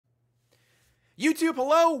YouTube,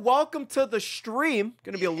 hello, welcome to the stream.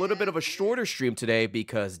 Gonna be a little bit of a shorter stream today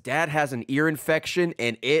because Dad has an ear infection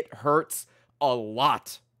and it hurts a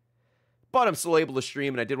lot. But I'm still able to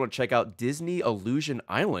stream, and I did want to check out Disney Illusion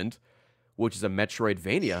Island, which is a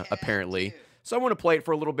Metroidvania, apparently. So I want to play it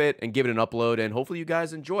for a little bit and give it an upload, and hopefully you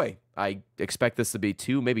guys enjoy. I expect this to be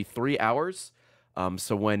 2, maybe 3 hours.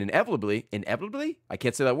 So when inevitably, I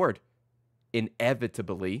can't say that word.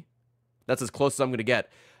 Inevitably, that's as close as I'm going to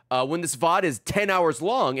get. When this VOD is 10 hours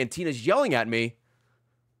long and Tina's yelling at me,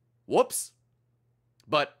 whoops.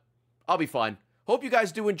 But I'll be fine. Hope you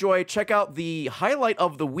guys do enjoy. Check out the highlight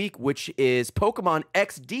of the week, which is Pokemon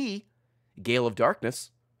XD, Gale of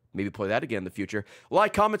Darkness. Maybe play that again in the future.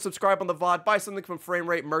 Like, comment, subscribe on the VOD. Buy something from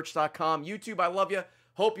FrameRateMerch.com. YouTube, I love you.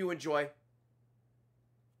 Hope you enjoy.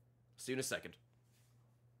 See you in a second.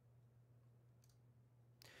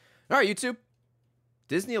 All right, YouTube.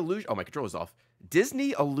 Disney Illusion... Oh, my controller's off.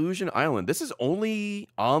 Disney Illusion Island. This is only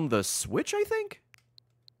on the Switch, I think?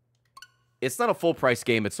 It's not a full-price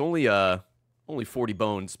game. It's only 40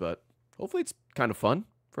 bones, but hopefully it's kind of fun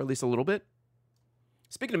for at least a little bit.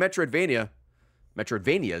 Speaking of Metroidvanias,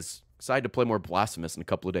 excited to play more Blasphemous in a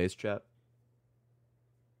couple of days, chat.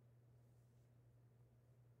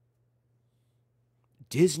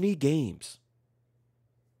 Disney games.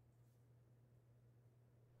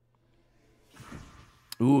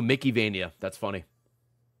 Ooh, Mickeyvania. That's funny.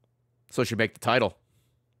 So should make the title.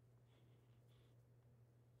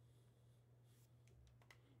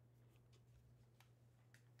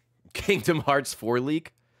 Kingdom Hearts 4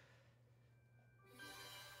 leak.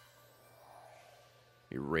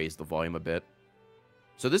 Let me raise the volume a bit.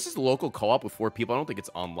 So this is local co-op with 4 people. I don't think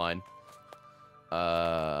it's online.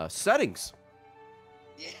 Settings.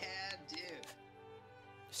 Yeah, dude.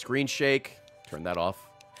 Screen shake. Turn that off.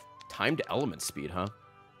 Timed element speed, huh?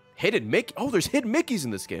 Hidden Mickey. Oh, there's hidden Mickeys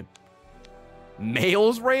in this game.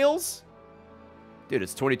 Males rails? Dude,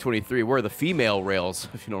 it's 2023. Where are the female rails?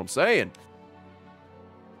 If you know what I'm saying.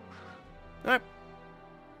 All right.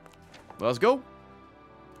 Let's go.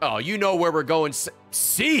 Oh, you know where we're going.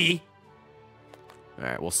 C? All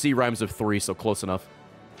right, well, C rhymes with 3, so close enough.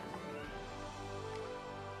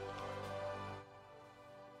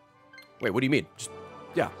 Wait, what do you mean? Just,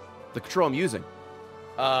 yeah, the control I'm using.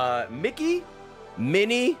 Mickey,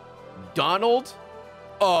 Minnie, Donald.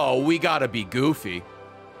 Oh, we gotta be Goofy.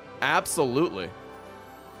 Absolutely.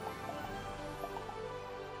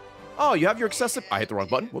 Oh, you have your I hit the wrong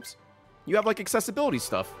button. Whoops. You have, like, accessibility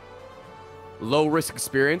stuff. Low risk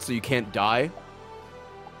experience, so you can't die.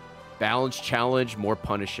 Balance challenge, more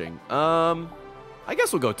punishing. I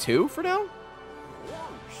guess we'll go 2 for now.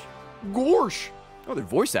 Gorsh. Oh, they're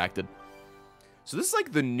voice acted. So this is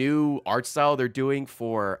like the new art style they're doing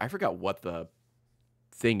for... I forgot what the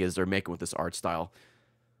thing is they're making with this art style.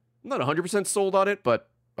 I'm not 100% sold on it, but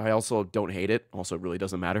I also don't hate it. Also, it really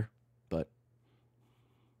doesn't matter. But...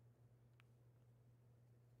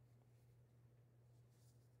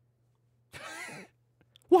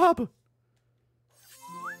 what happened?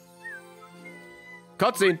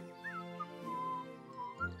 Cutscene.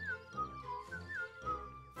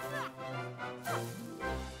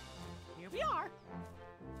 Here we are.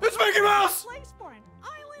 It's Mickey Mouse! Place for an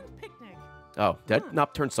island picnic. Oh, did I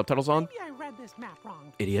not turn subtitles on? Maybe I read this map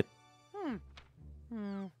wrong. Idiot.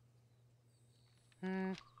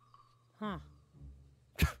 Huh.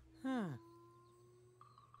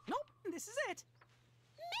 Nope, this is it.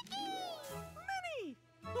 Minnie!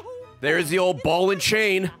 There's the old ball and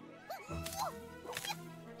chain. It's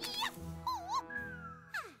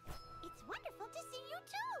wonderful to see you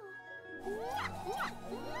too.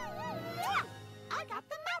 I got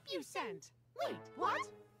the map you sent. Wait, what?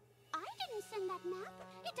 I didn't send that map.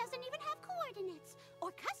 It doesn't even have coordinates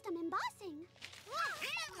or custom embossing.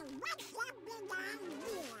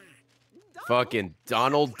 Fucking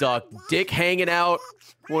Donald Duck. Dick hanging out.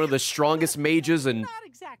 One of the strongest mages in Not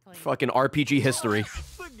exactly. fucking RPG history.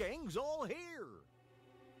 The gang's all here.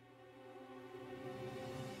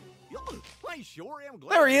 I sure am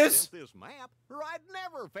glad There he you is. sent this map, or I'd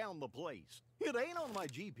never found the place. It ain't on my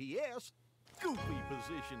GPS. Goofy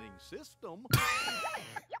positioning system.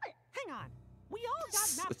 Hang on. We all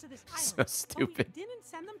got maps to this So island. stupid. But we didn't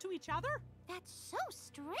send them to each other? That's so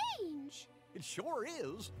strange. It sure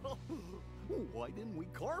is. Why didn't we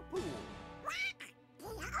carpool?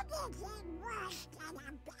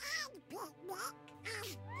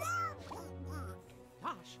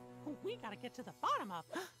 Gosh, we gotta get to the bottom of...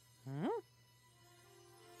 Am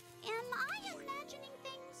I imagining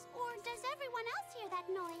things, or does everyone else hear that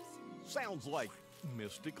noise? Sounds like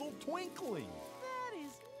mystical twinkling. That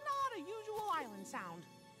is not a usual island sound.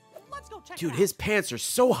 Let's go check it Dude, out. his pants are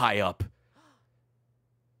so high up.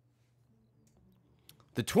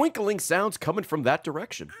 The twinkling sounds coming from that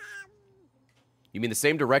direction. You mean the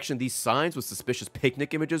same direction these signs with suspicious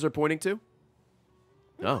picnic images are pointing to?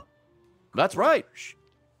 No. That's right.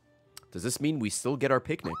 Does this mean we still get our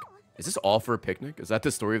picnic? Is this all for a picnic? Is that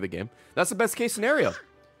the story of the game? That's the best case scenario.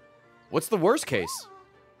 What's the worst case?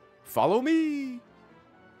 Follow me.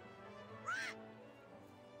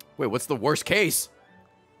 Wait, what's the worst case?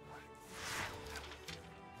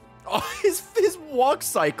 Oh, his walk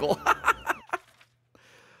cycle.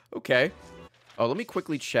 Okay. Oh, let me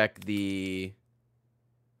quickly check the...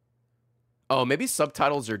 Oh, maybe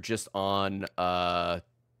subtitles are just on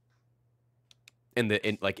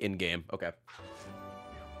in game. Okay.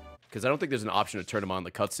 Because I don't think there's an option to turn them on in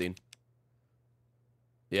the cutscene.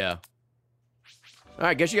 Yeah. All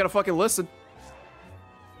right, guess you gotta fucking listen.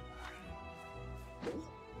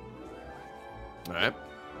 All right.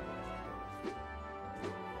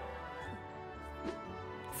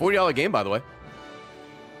 $40 game, by the way.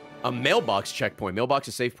 A mailbox checkpoint. Mailbox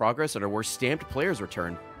to save progress and where stamped players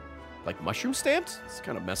return. Like mushroom stamped? It's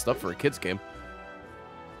kind of messed up for a kid's game.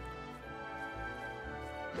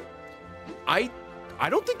 I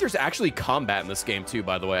don't think there's actually combat in this game, too,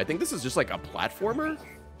 by the way. I think this is just like a platformer.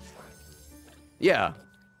 Yeah.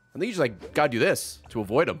 I think you just like gotta do this to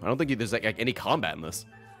avoid them. I don't think there's like any combat in this.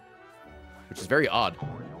 Which is very odd.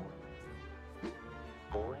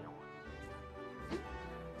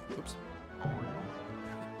 Oops.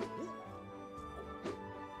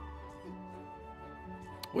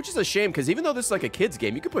 Which is a shame, because even though this is like a kid's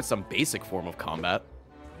game, you could put some basic form of combat.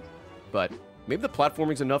 But maybe the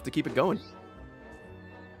platforming's enough to keep it going.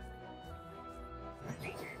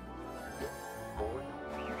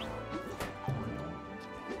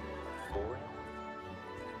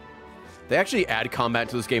 They actually add combat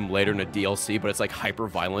to this game later in a DLC, but it's like hyper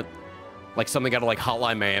violent. Like something out of like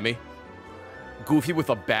Hotline Miami. Goofy with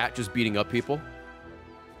a bat just beating up people.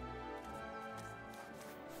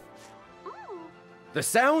 The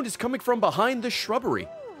sound is coming from behind the shrubbery.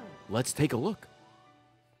 Let's take a look.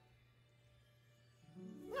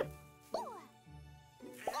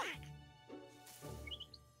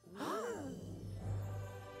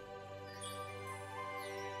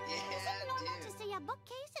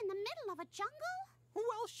 In the middle of a jungle?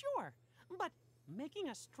 Well, sure. But making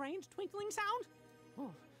a strange twinkling sound?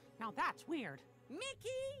 Oh, now that's weird.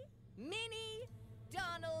 Mickey, Minnie,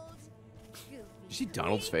 Donald. You see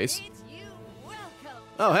Donald's face? You. Welcome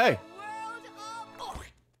oh, hey. World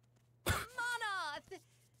of Monoth.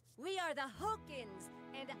 We are the Hokins,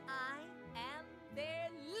 and I am their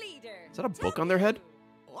leader. Is that a book on their head?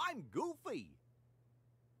 I'm Goofy.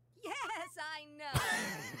 Yes, I know.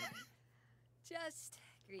 Just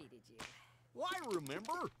greeted you. Well, I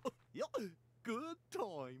remember. Yeah, good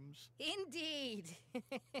times. Indeed.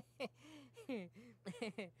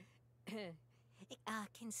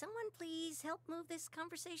 Can someone please help move this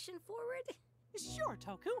conversation forward? Sure,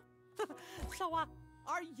 Toku. So, are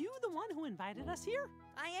you the one who invited us here?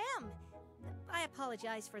 I am. I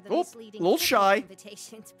apologize for the Oh, misleading a little shy.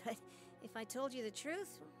 invitations, but if I told you the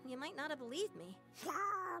truth, you might not have believed me.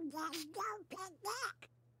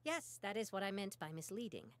 Yes, that is what I meant by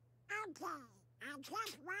misleading. Okay, I just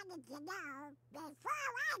wanted to know before I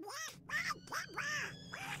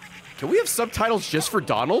Can we have subtitles just for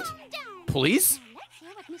Donald? Please? Let's hear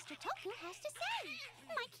what Mr. Toku has to say.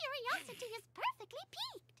 My curiosity is perfectly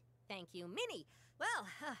piqued. Thank you, Minnie. Well,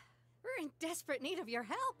 we're in desperate need of your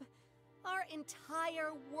help. Our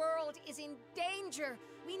entire world is in danger.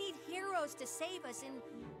 We need heroes to save us, and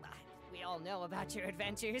we all know about your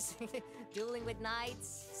adventures. Dueling with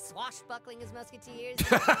knights, swashbuckling as musketeers,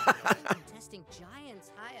 contesting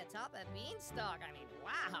giants high atop a beanstalk. I mean,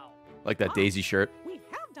 wow. Like that Daisy shirt. We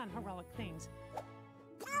have done heroic things.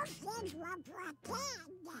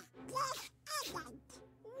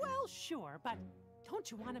 Well, sure, but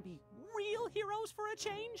don't you want to be real heroes for a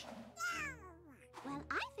change? Well,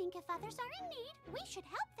 I think if others are in need, we should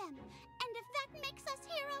help them. And if that makes us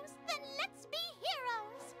heroes, then let's be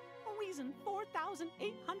heroes. Reason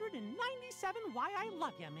 4,897 why I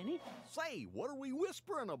love you, Minnie. Say, what are we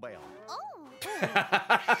whispering about? Oh.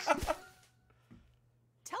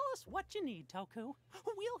 Tell us what you need, Toku.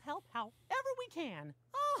 We'll help however we can.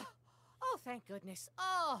 Oh, thank goodness.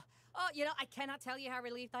 Oh, you know, I cannot tell you how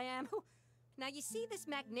relieved I am. Now, you see this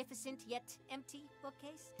magnificent yet empty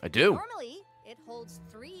bookcase? I do. Normally, it holds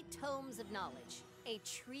 3 tomes of knowledge. A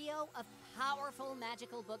trio of powerful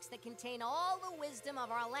magical books that contain all the wisdom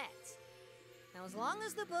of our lands. Now, as long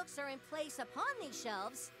as the books are in place upon these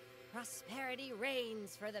shelves, prosperity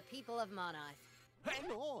reigns for the people of Monoth.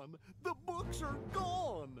 Hang on, the books are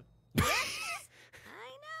gone. I know.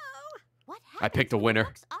 What I picked a winner.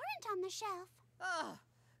 Books aren't on the shelf. Oh,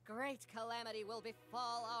 great calamity will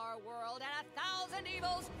befall our world, and 1,000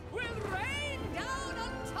 evils will rain down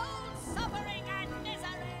untold suffering and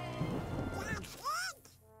misery. That's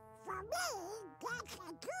it! For me, that's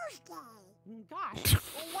a Tuesday. Gosh,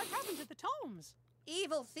 what happened to the tomes?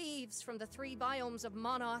 Evil thieves from the 3 biomes of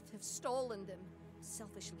Monoth have stolen them,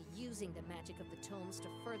 selfishly using the magic of the tomes to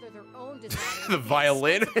further their own desires. The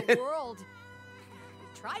violin. Of the world.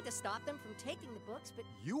 We tried to stop them from taking the books, but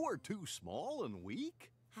You are too small and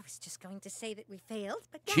weak? I was just going to say that we failed,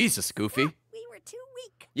 but no, Jesus, Goofy. we were too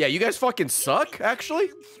weak. Yeah, you guys fucking suck, actually.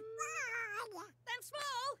 And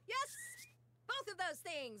small, yes. Both of those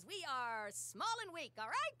things. We are small and weak, all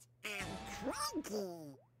right? I'm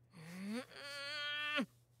cranky.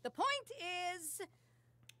 The point is,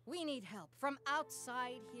 we need help from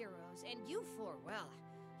outside heroes, and you four, well,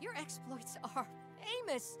 your exploits are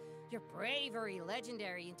famous. Your bravery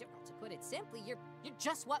legendary, and to put it simply, you're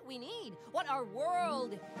just what we need, what our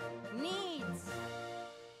world needs.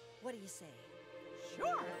 What do you say?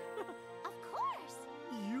 Sure. Of course.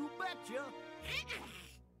 You betcha.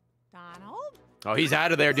 Donald? Oh, he's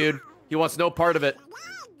out of there, dude. He wants no part of it.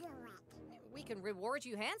 I'll do it. We can reward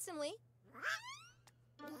you handsomely.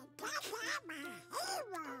 Because I'm a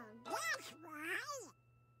hero, that's why.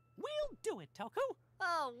 We'll do it, Toku.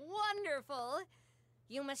 Oh, wonderful!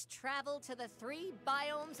 You must travel to the 3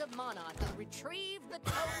 biomes of Monoth and retrieve the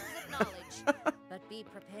tomes of knowledge. But be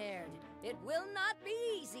prepared. It will not be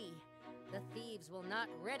easy. The thieves will not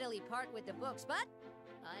readily part with the books, but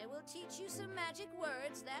I will teach you some magic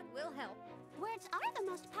words that will help. Words are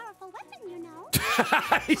the most powerful weapon, you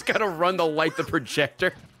know. He's got to run to light the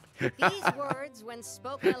projector. These words, when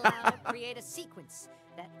spoken aloud, create a sequence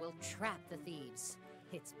that will trap the thieves.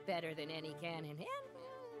 It's better than any cannon, and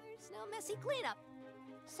there's no messy cleanup.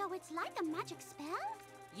 So it's like a magic spell?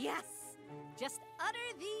 Yes! Just utter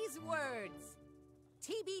these words.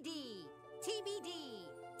 TBD, TBD,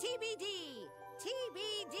 TBD,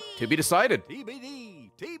 TBD. To be decided.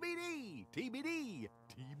 TBD, TBD, TBD,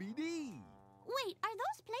 TBD. Wait, are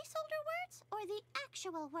those placeholder words or the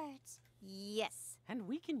actual words? Yes. And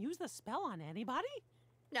we can use the spell on anybody?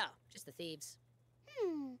 No, just the thieves.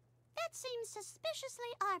 That seems suspiciously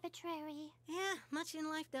arbitrary. Yeah, much in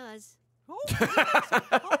life does. Oh, yes.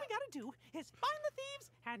 All we gotta do is find the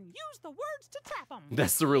thieves and use the words to trap them.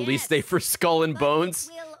 That's the release Yes. date for Skull and But Bones.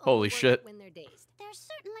 it will only Holy work shit. when they're dazed. There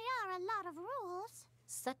certainly are a lot of rules.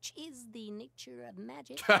 Such is the nature of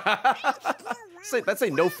magic. That's a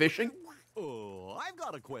no fishing. Oh, I've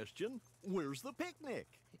got a question. Where's the picnic?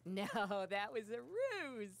 No, that was a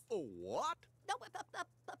ruse. Oh, what? No,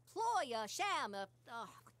 a ploy, a sham, a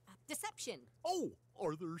deception. Oh,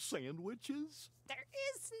 are there sandwiches? There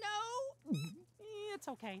is no... It's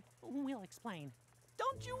okay. We'll explain.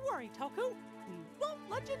 Don't you worry, Toku. We won't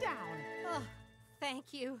let you down. Oh,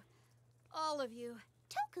 thank you. All of you.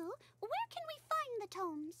 Toku, where can we find the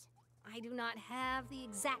tomes? I do not have the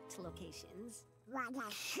exact locations. What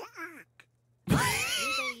a shock! We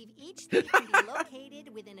believe each thief can be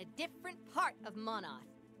located within a different part of Monoth.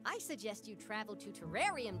 I suggest you travel to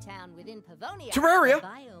Terrarium Town within Pavonia, Terraria? a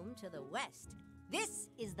biome to the west. This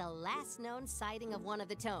is the last known sighting of one of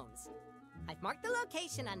the tomes. I've marked the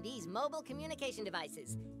location on these mobile communication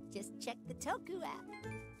devices. Just check the Toku app.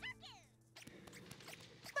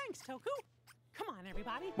 Thanks, Toku. Come on,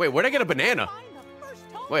 everybody. Wait, where'd I get a banana? Find the first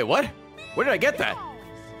tome. Wait, what? Where did I get that?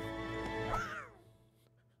 Heroes.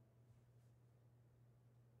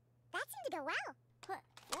 That seemed to go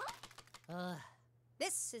well.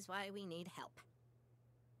 This is why we need help.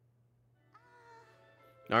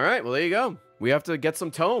 All right, well, there you go. We have to get some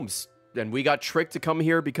tomes. And we got tricked to come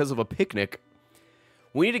here because of a picnic.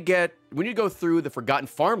 We need to go through the Forgotten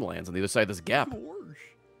Farmlands on the other side of this gap. Gosh.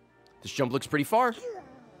 This jump looks pretty far.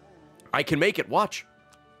 I can make it. Watch.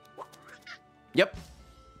 Yep.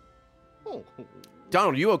 Oh,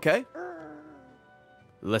 Donald, you okay?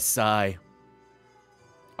 Let's sigh.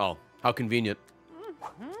 Oh, how convenient.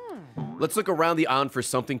 Let's look around the island for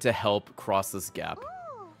something to help cross this gap.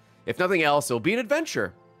 If nothing else, it'll be an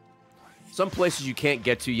adventure. Some places you can't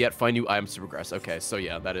get to yet, find new items to progress. Okay, so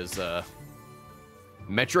yeah, that is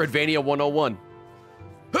Metroidvania 101.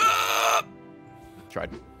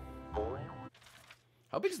 Tried.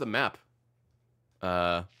 How big is the map?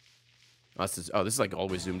 This is like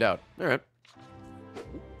always zoomed out. All right.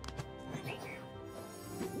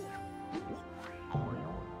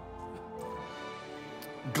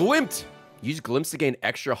 Glimped. Use glimpse to gain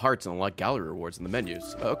extra hearts and unlock gallery rewards in the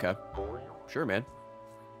menus. Oh, okay. Sure, man.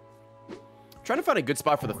 Trying to find a good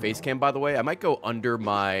spot for the face cam, by the way. I might go under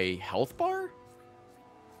my health bar.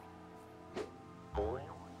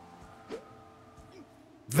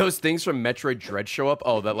 Those things from Metroid Dread show up.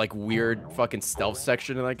 Oh, that like weird fucking stealth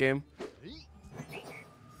section in that game.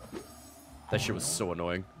 That shit was so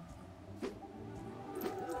annoying.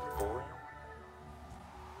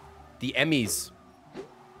 The Emmys.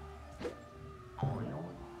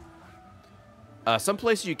 Some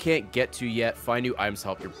places you can't get to yet. Find new items to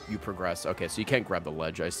help you progress. Okay, so you can't grab the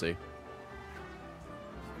ledge, I see.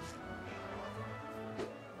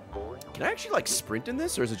 Can I actually, like, sprint in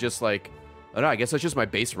this? Or is it just, like... Oh, no, I guess that's just my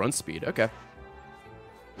base run speed. Okay.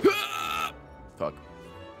 Fuck.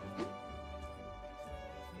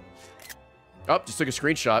 Oh, just took a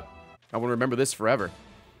screenshot. I want to remember this forever.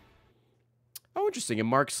 Oh, interesting. It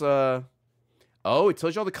marks, Oh, it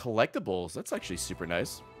tells you all the collectibles. That's actually super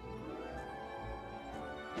nice.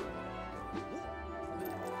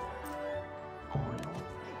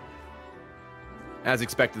 As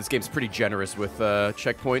expected, this game's pretty generous with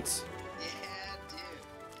checkpoints. Yeah, dude.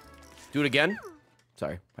 Do it again?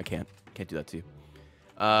 Sorry, I can't. Can't do that to you.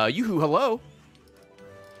 Yoo-hoo, hello.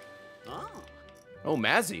 Oh,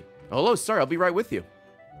 Mazzy. Hello, sorry, I'll be right with you.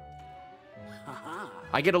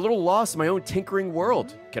 I get a little lost in my own tinkering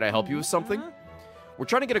world. Can I help you with something? We're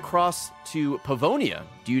trying to get across to Pavonia.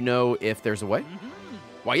 Do you know if there's a way?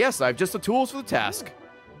 Why, yes, I have just the tools for the task.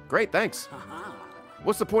 Great, thanks.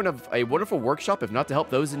 What's the point of a wonderful workshop if not to help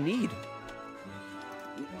those in need?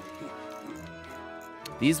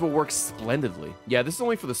 These will work splendidly. Yeah, this is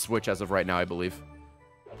only for the Switch as of right now, I believe.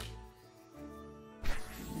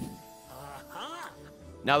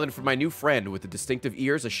 Now then for my new friend with the distinctive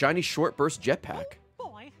ears, a shiny short burst jetpack.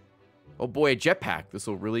 Boy. Oh boy, a jetpack. This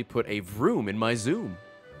will really put a vroom in my zoom.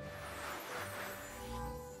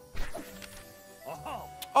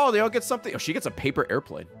 Oh, they all get something. Oh, she gets a paper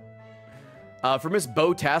airplane. For Miss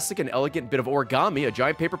Bo-tastic, an elegant bit of origami, a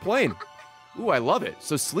giant paper plane. Ooh, I love it.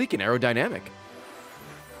 So sleek and aerodynamic.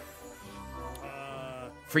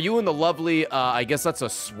 For you and the lovely, I guess that's a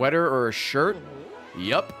sweater or a shirt.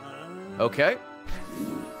 Yup. Okay.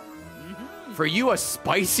 For you, a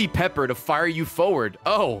spicy pepper to fire you forward.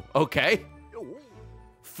 Oh, okay.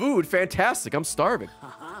 Food, fantastic. I'm starving.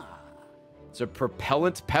 It's a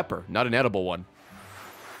propellant pepper, not an edible one.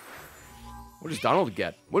 What does Donald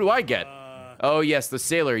get? What do I get? Oh, yes, the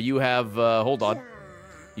sailor. You have, hold on.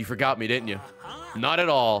 You forgot me, didn't you? Not at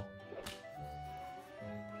all.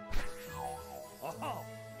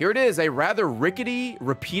 Here it is, a rather rickety,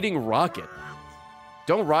 repeating rocket.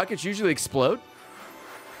 Don't rockets usually explode?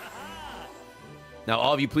 Now,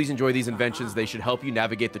 all of you, please enjoy these inventions. They should help you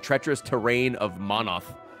navigate the treacherous terrain of Monoth.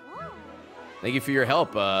 Thank you for your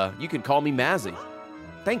help. You can call me Mazzy.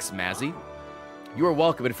 Thanks, Mazzy. You are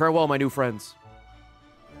welcome, and farewell, my new friends.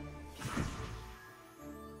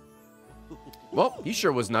 Well, he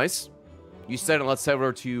sure was nice. You said, and let's head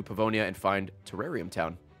over to Pavonia and find Terrarium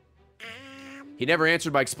Town. He never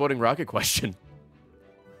answered my exploding rocket question.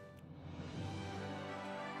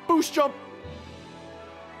 Boost jump!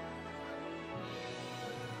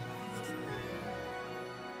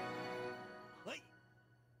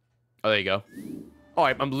 Oh, there you go. Oh,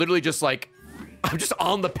 I'm literally just like... I'm just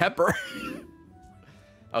on the pepper.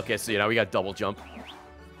 Okay, so now we got double jump.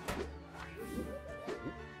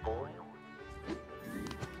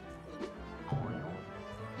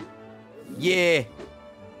 Yeah.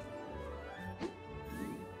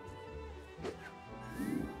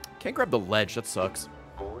 Can't grab the ledge. That sucks.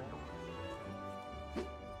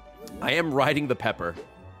 I am riding the pepper.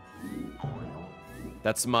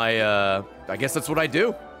 That's my, I guess that's what I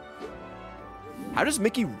do. How does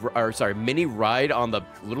Minnie ride on the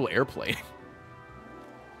little airplane?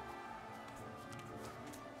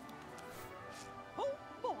 Oh,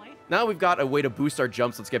 boy. Now we've got a way to boost our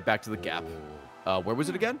jumps. Let's get back to the gap. Where was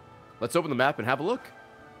it again? Let's open the map and have a look.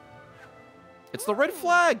 It's the red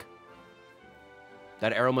flag.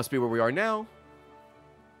 That arrow must be where we are now.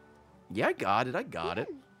 Yeah, I got it. I got it.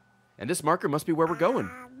 And this marker must be where we're going.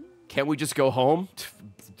 Can't we just go home?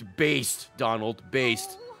 Based, Donald.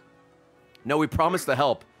 Based. No, we promised to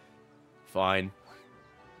help. Fine.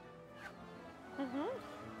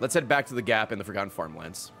 Let's head back to the gap in the Forgotten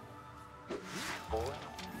Farmlands.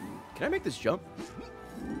 Can I make this jump?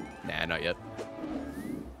 Nah, not yet.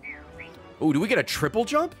 Oh, do we get a triple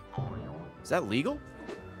jump? Is that legal?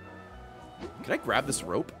 Can I grab this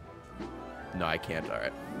rope? No, I can't. All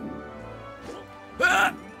right.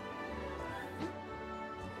 Ah!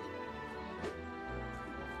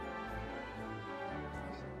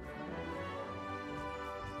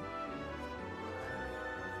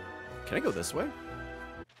 Can I go this way?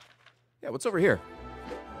 Yeah, what's over here?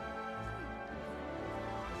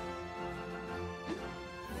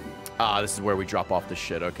 Ah, this is where we drop off the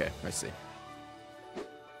shit. Okay, I see.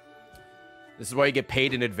 This is why you get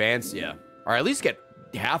paid in advance, yeah. Or at least get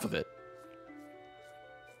half of it.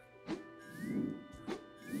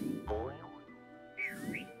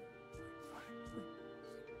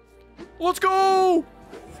 Let's go!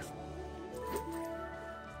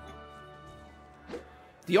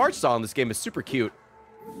 The art style in this game is super cute.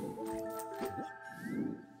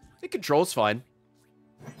 It controls fine.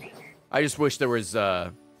 I just wish there was,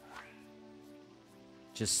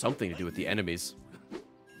 just something to do with the enemies.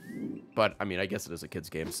 But, I mean, I guess it is a kid's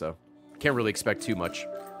game, so can't really expect too much.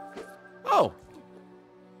 Oh!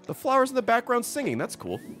 The flowers in the background singing. That's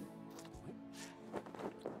cool.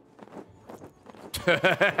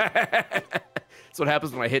 That's what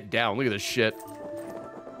happens when I hit down. Look at this shit.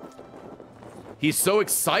 He's so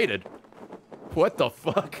excited. What the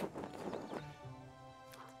fuck?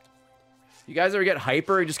 You guys ever get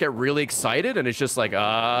hyper and just get really excited and it's just like,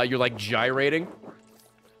 you're like gyrating?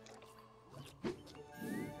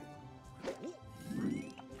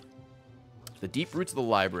 The deep roots of the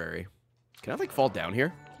library. Can I like fall down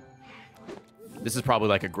here? This is probably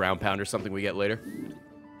like a ground pound or something we get later.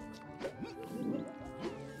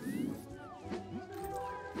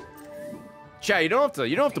 Chat, you don't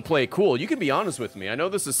have to play it cool. You can be honest with me. I know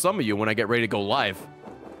this is some of you when I get ready to go live.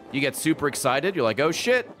 You get super excited. You're like, oh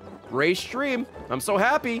shit, Ray stream. I'm so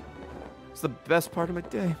happy. It's the best part of my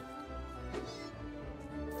day.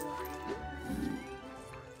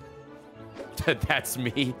 That's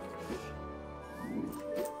me.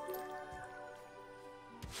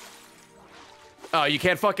 Oh, you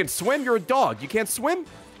can't fucking swim? You're a dog. You can't swim?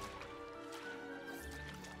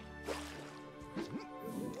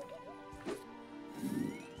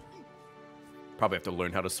 Probably have to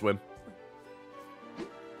learn how to swim.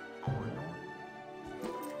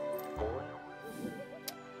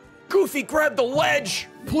 Goofy, grab the ledge!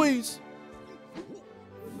 Please!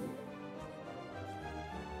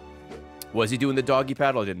 Was he doing the doggy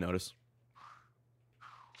paddle? I didn't notice.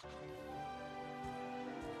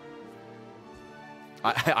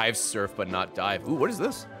 I've surfed but not dive. Ooh, what is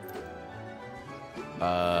this?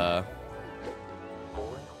 What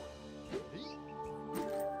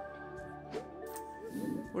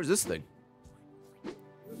is this thing?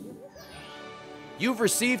 You've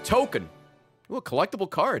received token. Ooh, a collectible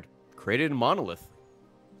card. Created in Monolith.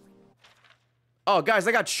 Oh, guys,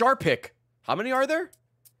 I got Sharpick. How many are there?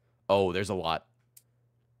 Oh, there's a lot.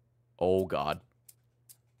 Oh, God.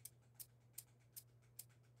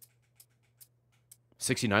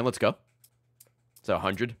 69, let's go. Is that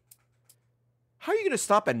 100? How are you going to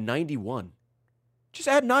stop at 91? Just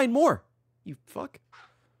add 9 more. You fuck.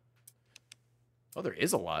 Oh, there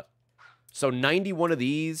is a lot. So 91 of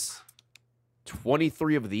these.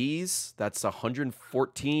 23 of these. That's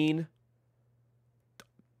 114.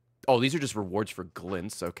 Oh, these are just rewards for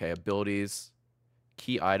glints. Okay, abilities.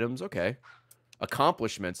 Key items. Okay.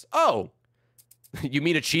 Accomplishments. Oh! You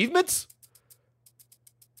mean achievements?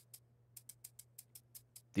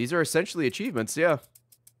 These are essentially achievements, yeah.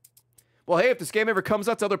 Well, hey, if this game ever comes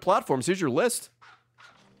out to other platforms, here's your list.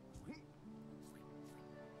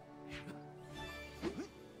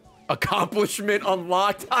 Accomplishment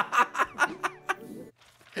unlocked.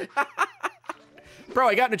 Bro,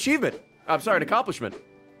 I got an achievement. I'm sorry, an accomplishment.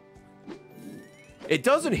 It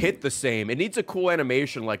doesn't hit the same. It needs a cool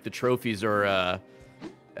animation like the trophies or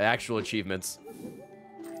actual achievements.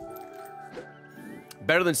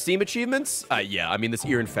 Better than Steam achievements? Yeah, I mean, this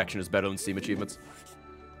ear infection is better than Steam achievements.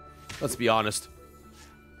 Let's be honest.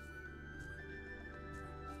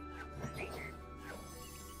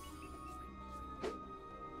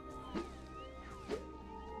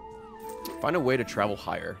 Find a way to travel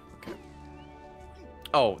higher. Okay.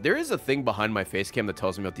 Oh, there is a thing behind my face cam that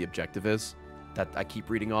tells me what the objective is. That I keep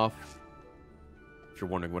reading off. If you're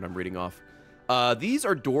wondering what I'm reading off. These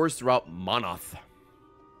are doors throughout Monoth.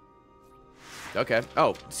 Okay.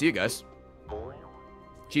 Oh, see you guys.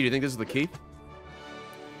 Gee, do you think this is the key?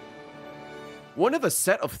 One of a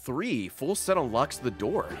set of 3. Full set unlocks the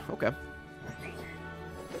door. Okay.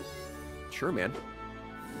 Sure, man.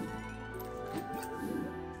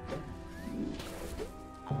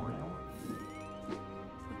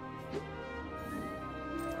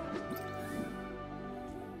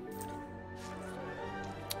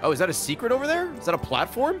 Oh, is that a secret over there? Is that a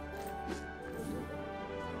platform?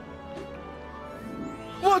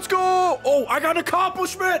 Let's go! Oh, I got an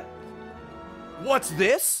accomplishment! What's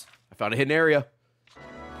this? I found a hidden area.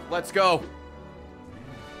 Let's go.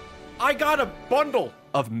 I got a bundle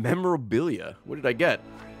of memorabilia. What did I get?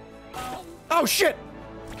 Oh, shit!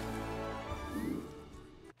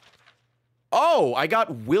 Oh, I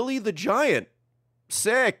got Willie the Giant.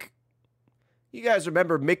 Sick. You guys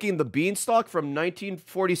remember Mickey and the Beanstalk from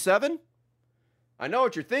 1947? I know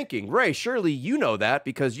what you're thinking. Ray, surely you know that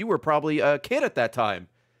because you were probably a kid at that time.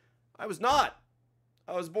 I was not.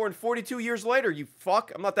 I was born 42 years later, you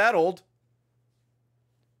fuck. I'm not that old.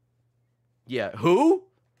 Yeah, who?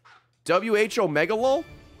 WHO Megalol?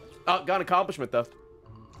 Oh, got an accomplishment, though.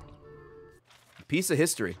 Piece of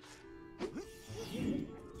history.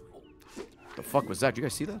 The fuck was that? Did you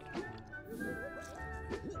guys see that?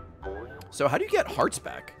 So how do you get hearts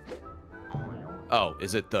back? Oh,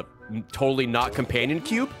 is it the totally not companion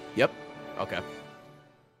cube? Yep. Okay.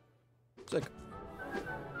 Sick.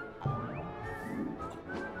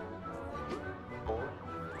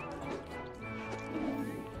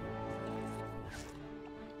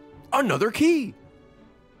 Another key.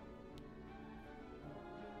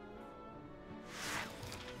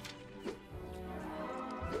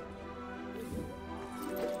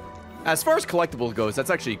 As far as collectibles goes, that's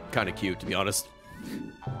actually kind of cute, to be honest.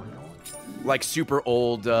 Like super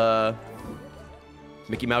old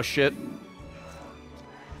Mickey Mouse shit.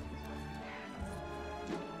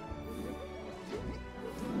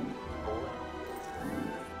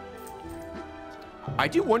 I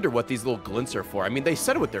do wonder what these little glints are for. I mean, they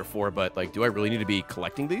said what they're for, but like, do I really need to be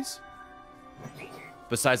collecting these?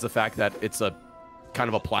 Besides the fact that it's a kind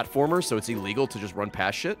of a platformer, so it's illegal to just run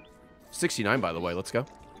past shit. 69, by the way. Let's go.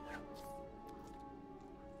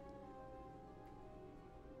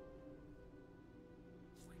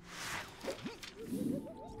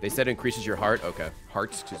 They said it increases your heart. Okay.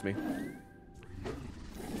 Hearts, excuse me.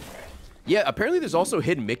 Yeah, apparently there's also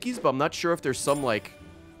hidden Mickeys, but I'm not sure if there's some, like,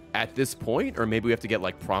 at this point, or maybe we have to get,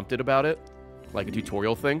 like, prompted about it. Like a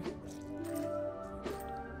tutorial thing.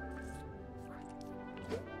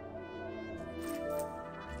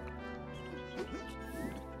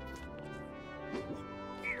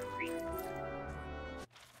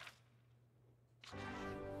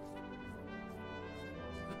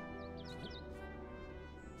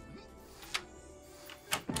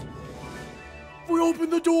 We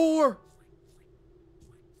opened the door!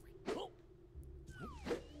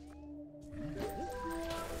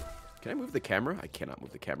 Can I move the camera? I cannot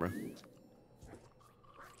move the camera.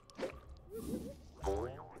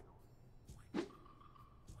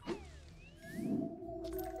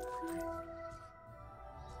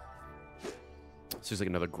 So there's like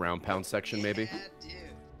another ground pound section, maybe? Yeah,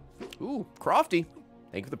 dude. Ooh, Crofty.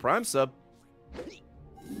 Thank you for the Prime sub.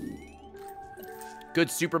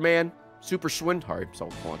 Good Superman. Super Schwinn. Sorry, so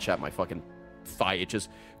I want to chat my fucking thigh itches.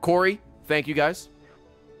 Corey, thank you guys.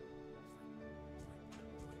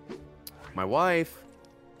 My wife.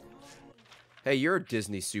 Hey, you're a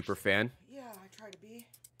Disney super fan. Yeah, I try to be.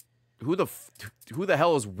 Who the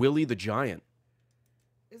hell is Willie the Giant?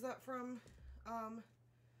 Is that from,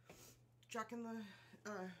 Jack and the...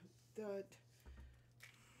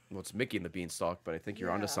 Well, it's Mickey and the Beanstalk, but I think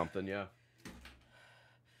you're onto Yeah. something, yeah.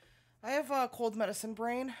 I have cold medicine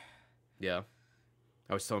brain. Yeah.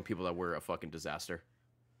 I was telling people that we're a fucking disaster.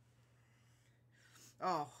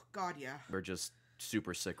 Oh, God, yeah. We're just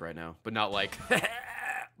super sick right now. But not like,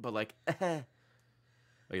 but like, are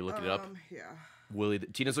you looking it up? Yeah.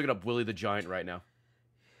 Tina's looking up Willie the Giant right now.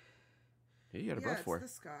 Yeah, you got a breath it's for.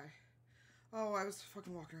 this guy. Oh, I was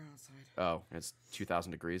fucking walking around outside. Oh, it's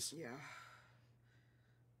 2,000 degrees. Yeah.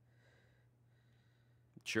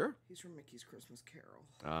 Sure. He's from Mickey's Christmas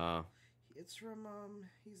Carol. It's from,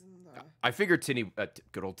 he's in the... I figured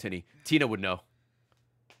good old Tina would know.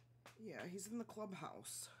 Yeah, he's in the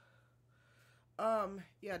clubhouse.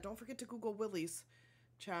 Yeah, don't forget to Google Willie's,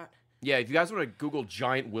 chat. Yeah, if you guys want to Google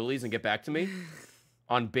Giant Willies and get back to me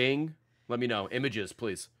on Bing, let me know. Images,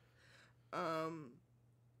 please.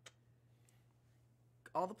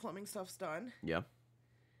 All the plumbing stuff's done. Yeah.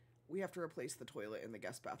 We have to replace the toilet in the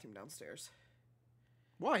guest bathroom downstairs.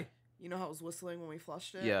 Why? You know how it was whistling when we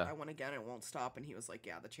flushed it? Yeah. I went again, it won't stop, and he was like,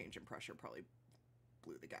 yeah, the change in pressure probably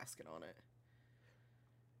blew the gasket on it.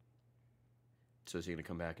 So is he going to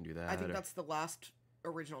come back and do that? I think that's the last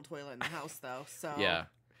original toilet in the house, though, so... Yeah.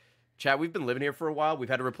 Chat, we've been living here for a while. We've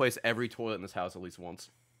had to replace every toilet in this house at least once.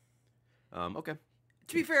 Okay.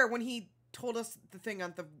 To be fair, when he told us the thing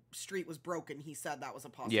on the street was broken, he said that was a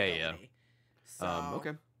possibility. Yeah. So,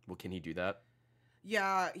 okay. Well, can he do that?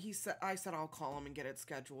 Yeah, I said I'll call him and get it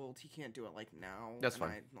scheduled. He can't do it, like, now. That's and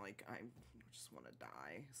fine. I just want to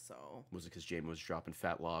die, so... Was it because Jamie was dropping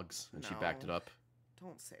fat logs and she backed it No. up?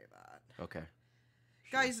 Don't say that. Okay.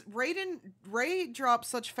 Guys, Ray dropped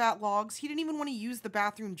such fat logs, he didn't even want to use the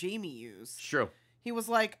bathroom Jamie used. It's true. He was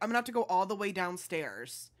like, I'm gonna have to go all the way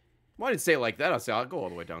downstairs. Well, I didn't say it like that. I'll say I'll go all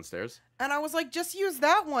the way downstairs. And I was like, just use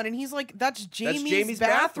that one. And he's like, that's Jamie's Jamie's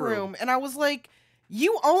bathroom. And I was like,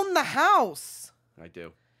 you own the house. I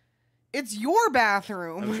do. It's your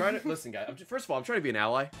bathroom. I'm trying to listen, guys. First of all, I'm trying to be an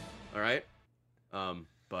ally. All right.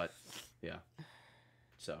 But yeah.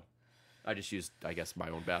 So, I just used, I guess, my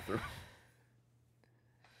own bathroom.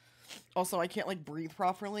 Also, I can't like breathe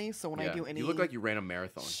properly, so when I do any, you look like you ran a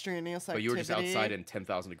marathon. Strenuous activity. But you were just outside in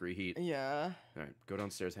 10,000-degree heat. Yeah. All right, go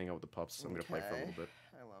downstairs, hang out with the pups. I'm gonna play for a little bit.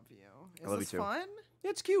 I love you. I love you this too. fun? Yeah,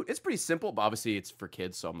 it's cute. It's pretty simple, but obviously it's for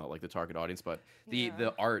kids, so I'm not like the target audience. But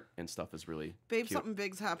the art and stuff is really Babe, cute. something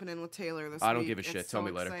big's happening with Taylor this week. I don't give a shit. It's Tell so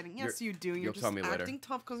me later. exciting. Yes, you do. You're you'll just tell me later. acting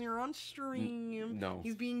tough because you're on stream. No.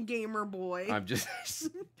 He's being gamer boy. I'm just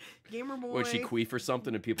gamer boy. when she queef or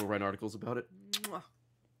something and people write articles about it. Mwah.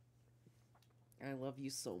 I love you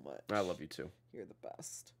so much. I love you too. You're the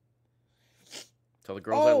best. Tell the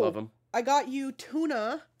girls I love them. I got you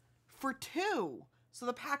tuna for 2. So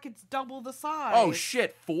the packet's double the size. Oh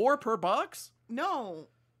shit! 4 per box? No.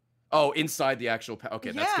 Oh, inside the actual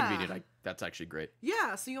okay, that's Yeah. convenient. That's actually great.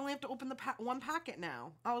 Yeah, so you only have to open the one packet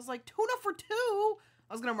now. I was like, tuna for 2?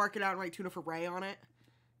 I was going to mark it out and write tuna for Ray on it.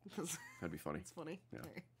 That'd be funny. It's funny. Yeah.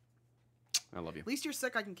 Right. I love you. At least you're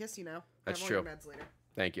sick, I can kiss you now. That's I have true. all your meds later.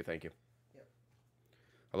 Thank you, thank you. Yep.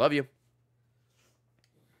 I love you.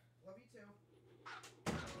 Love you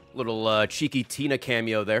too. Little cheeky Tina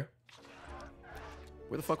cameo there.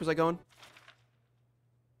 Where the fuck was I going?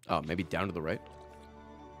 Oh, maybe down to the right.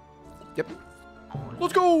 Yep.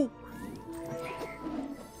 Let's go!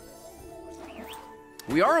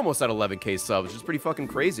 We are almost at 11K subs, which is pretty fucking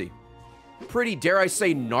crazy. Pretty, dare I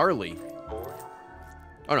say, gnarly.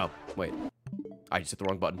 Oh no, wait. I just hit the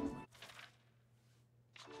wrong button.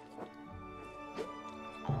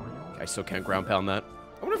 I still can't ground pound that.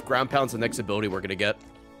 I wonder if ground pound's the next ability we're gonna get.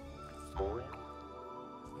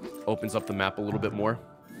 Opens up the map a little bit more.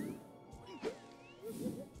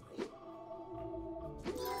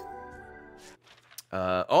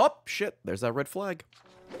 Oh, shit. There's that red flag.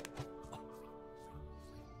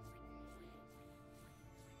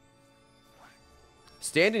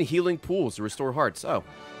 Stand in healing pools to restore hearts. Oh.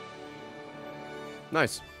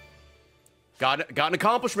 Nice. Got an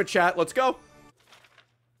accomplishment, chat. Let's go.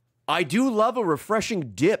 I do love a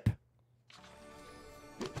refreshing dip.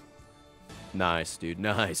 Nice, dude.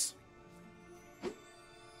 Nice.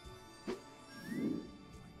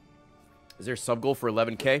 Is there a sub goal for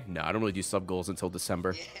 11K? No, I don't really do sub goals until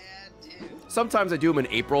December. Yeah, dude. Sometimes I do them in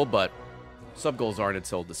April, but sub goals aren't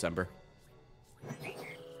until December.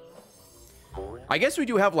 I guess we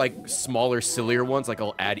do have, like, smaller, sillier ones, like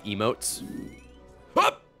I'll add emotes.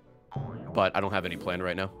 Up! But I don't have any planned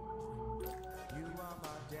right now.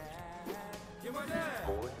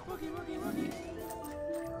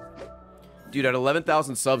 Dude, at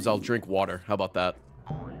 11,000 subs, I'll drink water. How about that?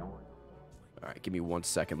 Alright, give me 1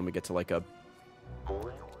 second. Let me get to, like, a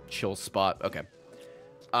chill spot. Okay.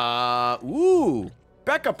 Ooh!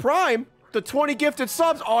 Becca Prime! The 20 gifted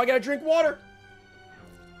subs! Oh, I gotta drink water!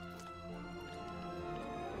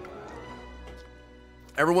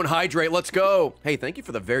 Everyone hydrate, let's go! Hey, thank you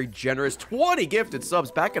for the very generous 20 gifted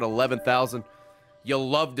subs back at 11,000. You'll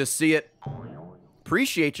love to see it.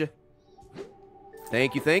 Appreciate you.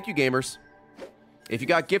 Thank you, gamers. If you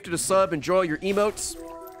got gifted a sub, enjoy your emotes.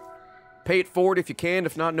 Pay it forward if you can.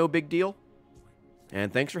 If not, no big deal.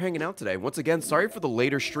 And thanks for hanging out today. Once again, sorry for the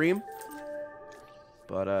later stream.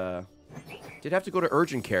 But, did have to go to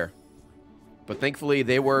urgent care. But thankfully,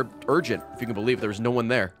 they were urgent. If you can believe there was no one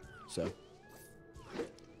there. So.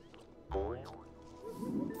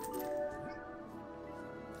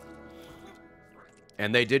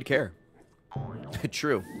 And they did care.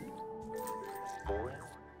 True.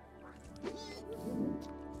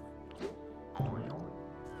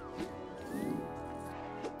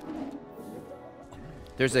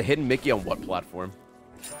 There's a hidden Mickey on what platform?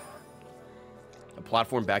 A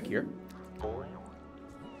platform back here? Oh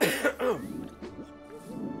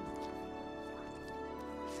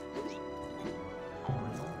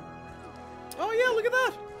yeah, look at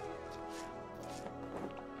that!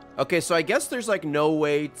 Okay, so I guess there's like no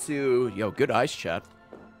way to... Yo, good eyes, chat.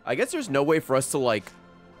 I guess there's no way for us to like...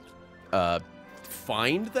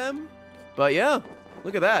 find them? But yeah,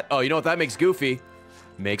 look at that. Oh, you know what that makes Goofy?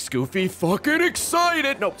 Makes Goofy fucking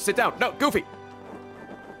excited! No, sit down. No, Goofy!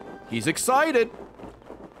 He's excited!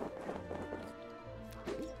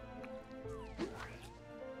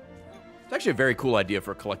 It's actually a very cool idea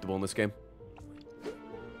for a collectible in this game.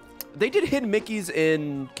 They did hidden Mickeys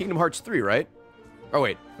in Kingdom Hearts 3, right? Oh,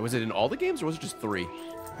 wait. Was it in all the games, or was it just 3?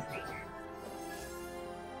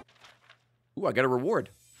 Ooh, I got a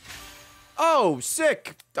reward. Oh,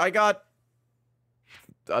 sick! I got...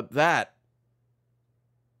 that.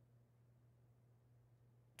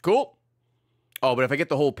 Cool. Oh, but if I get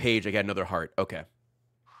the whole page, I get another heart. Okay.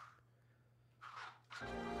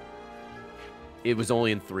 It was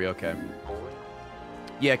only in 3, okay.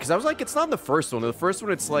 Yeah, because I was like, it's not in the first one. In the first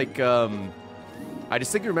one, it's like, I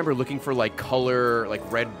distinctly remember looking for, like, color,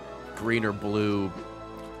 like, red, green, or blue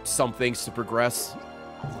somethings to progress.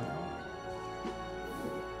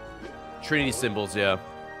 Trinity symbols, yeah.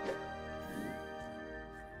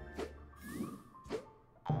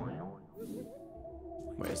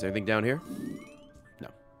 Wait, is there anything down here? No.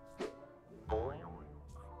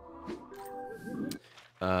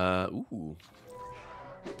 Ooh.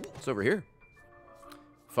 What's over here?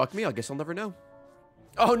 Fuck me, I guess I'll never know.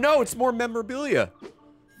 Oh no, it's more memorabilia.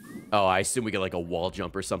 Oh, I assume we get like a wall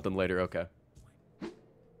jump or something later, okay.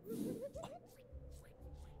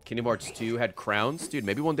 Kingdom Hearts 2 had crowns? Dude,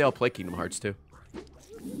 maybe one day I'll play Kingdom Hearts 2.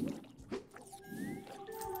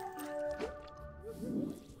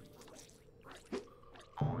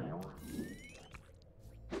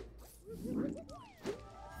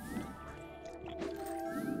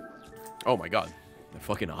 Oh my god. The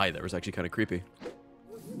fucking eye there was actually kind of creepy.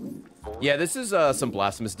 Yeah, this is some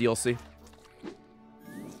Blasphemous DLC.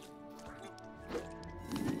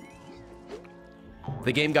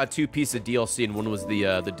 The game got 2 pieces of DLC, and one was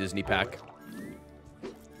the Disney pack.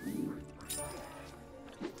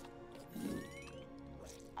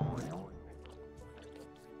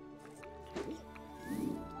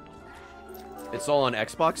 It's all on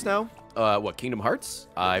Xbox now? What, Kingdom Hearts?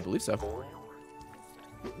 I believe so.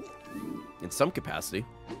 In some capacity.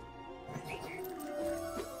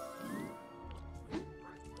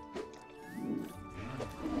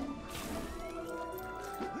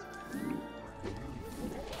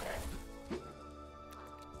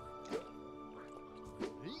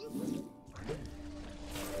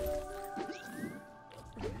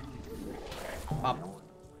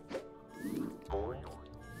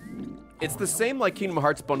 It's the same like Kingdom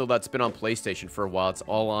Hearts bundle that's been on PlayStation for a while. It's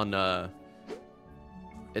all on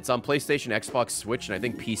it's on PlayStation, Xbox, Switch, and I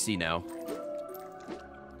think PC now.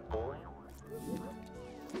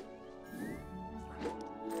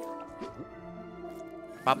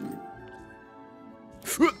 Pop.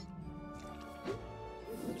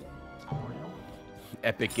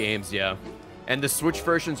 Epic Games, yeah. And the Switch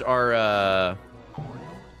versions are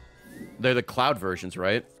they're the cloud versions,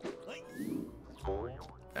 right?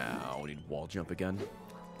 Ow, we need wall jump again.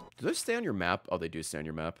 Do they stay on your map? Oh, they do stay on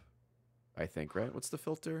your map. I think, right? What's the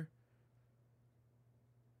filter?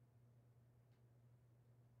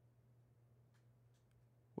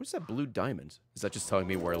 What's that blue diamond? Is that just telling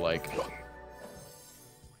me where, like...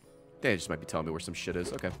 They just might be telling me where some shit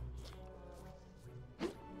is. Okay.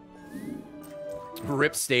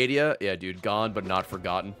 Rip Stadia? Yeah, dude. Gone, but not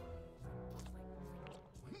forgotten.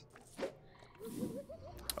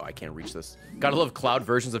 Oh, I can't reach this. Gotta love cloud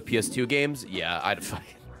versions of PS2 games. Yeah,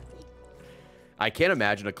 I can't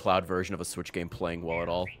imagine a cloud version of a Switch game playing well at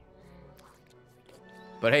all.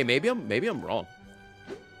 But hey, maybe I'm wrong.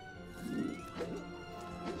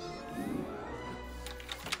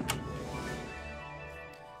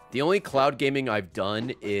 The only cloud gaming I've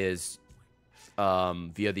done is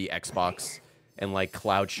via the Xbox and like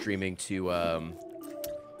cloud streaming to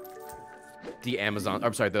the Amazon.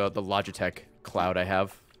 I'm sorry, the Logitech cloud I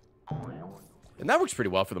have, and that works pretty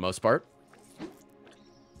well for the most part.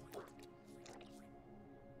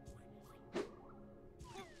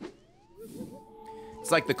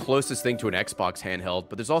 It's like the closest thing to an Xbox handheld,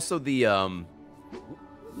 but there's also the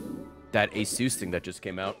that Asus thing that just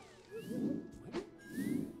came out.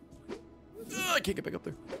 I can't get back up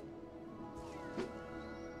there.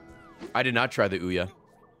 I did not try the Ouya.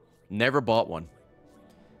 Never bought one.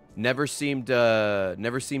 Never seemed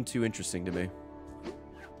too interesting to me.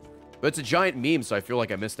 But it's a giant meme, so I feel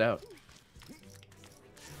like I missed out.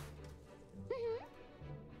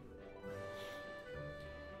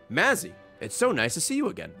 Mazzy, it's so nice to see you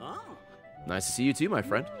again. Nice to see you too, my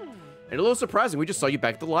friend. And a little surprising, we just saw you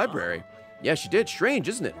back at the library. Yes, you did. Strange,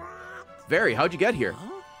 isn't it? Very. How'd you get here?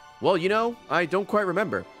 Well, you know, I don't quite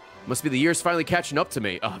remember. Must be the years finally catching up to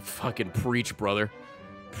me. Oh, fucking preach, brother.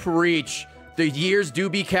 Preach. The years do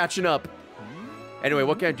be catching up. Anyway,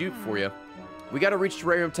 what can I do for you? We gotta reach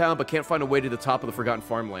Terrarium Town, but can't find a way to the top of the Forgotten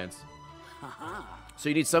Farmlands. So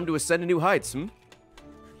you need some to ascend to new heights, hmm?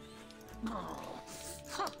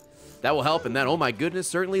 That will help, and then, oh my goodness,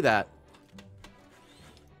 certainly that.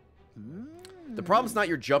 The problem's not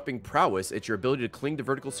your jumping prowess, it's your ability to cling to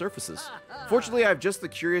vertical surfaces. Fortunately, I have just the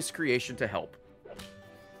curious creation to help.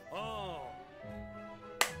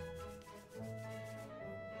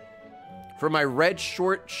 For my red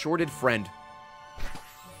shorted friend.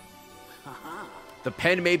 The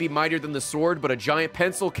pen may be mightier than the sword, but a giant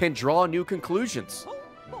pencil can draw new conclusions.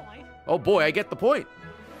 Oh boy, I get the point.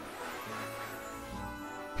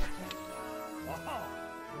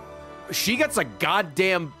 She gets a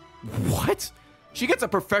goddamn... What? She gets a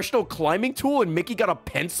professional climbing tool and Mickey got a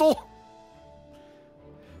pencil?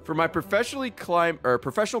 For my professional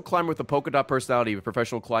climber with a polka dot personality, a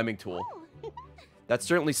professional climbing tool. That's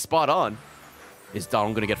certainly spot on. Is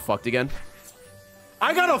Donald gonna get fucked again?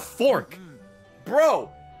 I got a fork!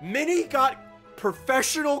 Bro, Minnie got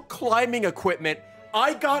professional climbing equipment.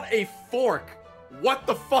 I got a fork. What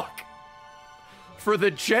the fuck? For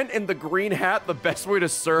the gent in the green hat, the best way to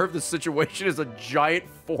serve the situation is a giant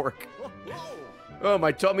fork. Oh,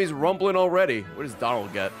 my tummy's rumbling already. What does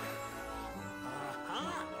Donald get?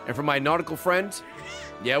 And for my nautical friend,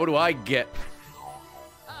 yeah, what do I get?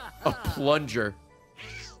 A plunger.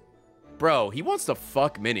 Bro, he wants to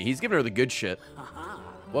fuck Minnie. He's giving her the good shit.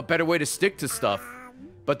 What better way to stick to stuff?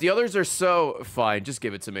 But the others are so... Fine, just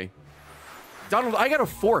give it to me. Donald, I got a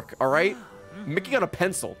fork, all right? Mickey got a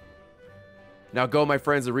pencil. Now go, my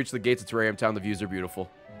friends, and reach the gates of Terrarium Town. The views are beautiful.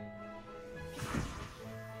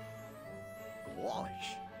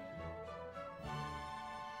 Gosh.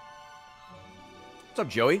 What's up,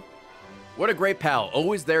 Joey? What a great pal.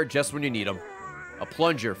 Always there just when you need him. A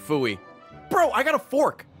plunger, phooey. Bro, I got a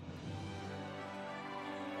fork.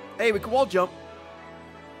 Hey, we can wall jump.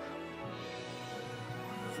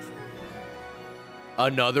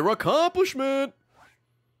 Another accomplishment.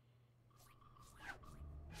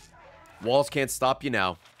 Walls can't stop you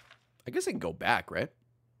now. I guess I can go back, right?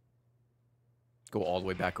 Go all the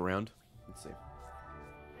way back around. Let's see.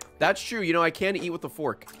 That's true. You know, I can eat with a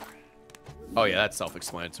fork. Oh, yeah, that's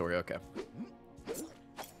self-explanatory. Okay.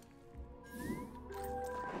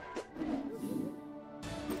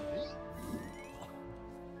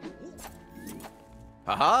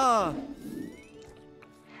 Haha!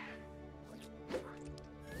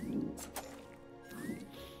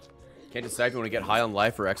 Can't decide if you want to get high on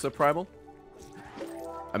life or exoprimal.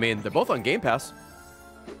 I mean, they're both on Game Pass.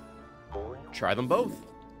 Try them both.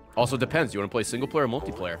 Also depends. Do you want to play single player or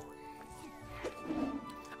multiplayer?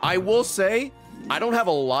 I will say, I don't have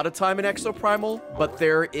a lot of time in exoprimal, but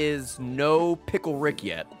there is no Pickle Rick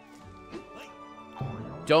yet.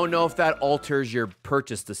 Don't know if that alters your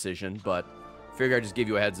purchase decision, but figure I'd just give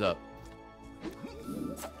you a heads up.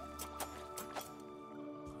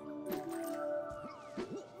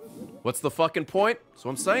 What's the fucking point? That's what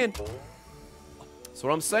I'm saying. That's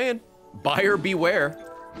what I'm saying. Buyer beware.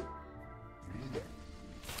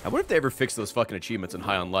 I wonder if they ever fixed those fucking achievements in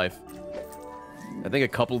High on Life. I think a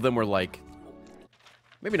couple of them were like,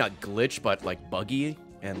 maybe not glitch, but like buggy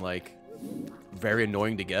and like very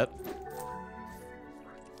annoying to get.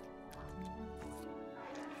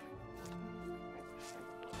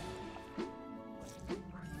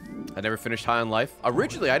 I never finished High on Life.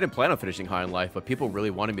 Originally, I didn't plan on finishing High on Life, but people really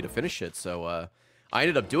wanted me to finish it, so I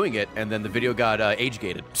ended up doing it, and then the video got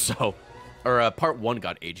age-gated, so... Or part 1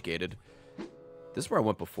 got age-gated. This is where I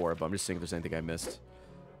went before, but I'm just seeing if there's anything I missed.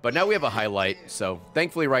 But now we have a highlight, so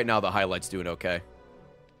thankfully right now the highlight's doing okay.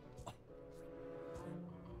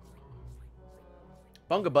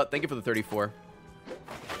 Bunga Butt, thank you for the 34.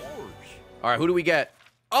 Alright, who do we get?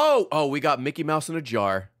 Oh, we got Mickey Mouse in a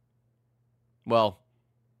jar. Well...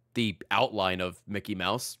 the outline of Mickey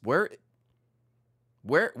Mouse. Where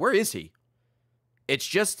is he? It's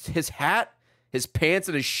just his hat, his pants,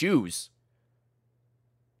 and his shoes.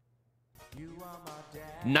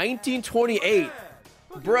 1928.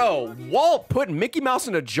 Bro, Walt put Mickey Mouse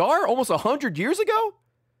in a jar almost 100 years ago?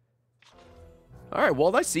 Alright,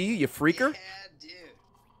 Walt, I see you, you freaker. Yeah,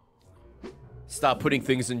 dude. Stop putting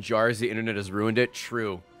things in jars. The internet has ruined it.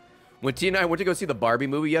 True. When Tia and I went to go see the Barbie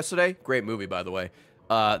movie yesterday, great movie, by the way.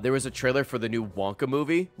 There was a trailer for the new Wonka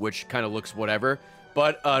movie, which kind of looks whatever.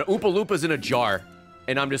 But Oompa Loompa's in a jar.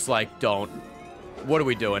 And I'm just like, don't. What are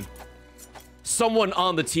we doing? Someone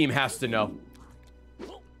on the team has to know.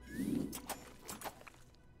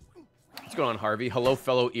 What's going on, Harvey? Hello,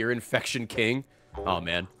 fellow ear infection king. Oh,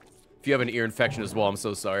 man. If you have an ear infection as well, I'm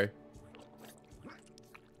so sorry.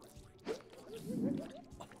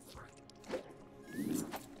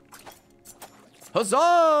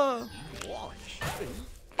 Huzzah!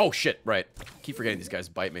 Oh, shit, right. Keep forgetting these guys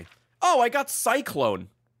bite me. Oh, I got Cyclone.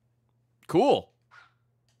 Cool.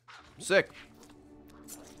 Sick.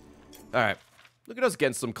 Alright. Look at us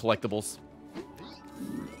getting some collectibles.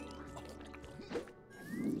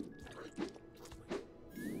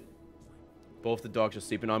 Both the dogs are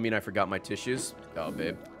sleeping on me and I forgot my tissues. Oh,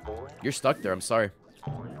 babe. You're stuck there, I'm sorry.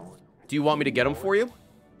 Do you want me to get them for you?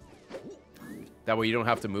 That way you don't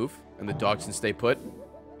have to move and the dogs can stay put.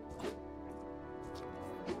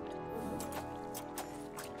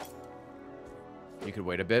 You could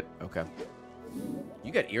wait a bit? Okay.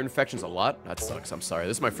 You get ear infections a lot? That sucks, I'm sorry.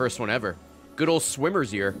 This is my first one ever. Good old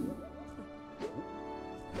swimmer's ear.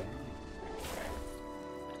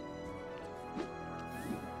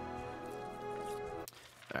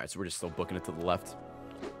 Alright, so we're just still booking it to the left.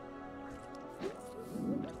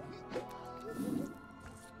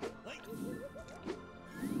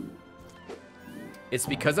 It's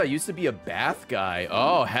because I used to be a bath guy.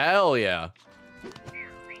 Oh, hell yeah.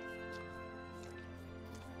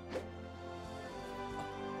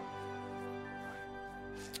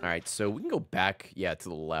 Alright, so we can go back, yeah, to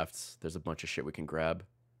the left. There's a bunch of shit we can grab.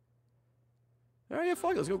 Alright, yeah,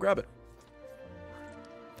 fuck it, let's go grab it.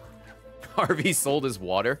 Harvey sold his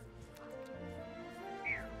water.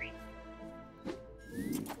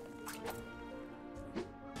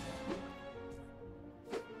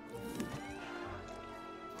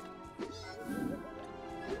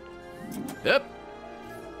 Yep.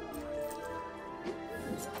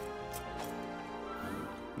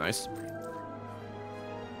 Nice.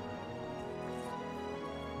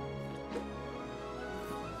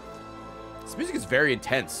 This music is very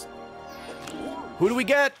intense. Who do we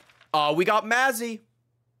get? Oh, we got Mazzy.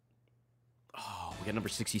 Oh, we got number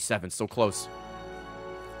 67. So close.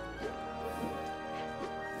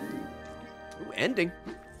 Ooh, ending.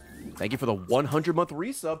 Thank you for the 100-month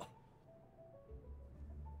resub.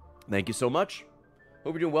 Thank you so much.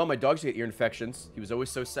 Hope you're doing well. My dogs get ear infections. He was always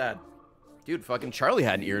so sad. Dude, fucking Charlie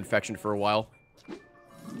had an ear infection for a while.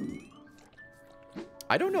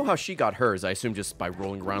 I don't know how she got hers. I assume just by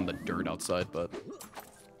rolling around the dirt outside, but...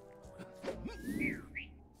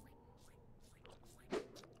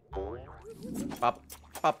 Pop,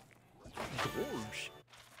 pop.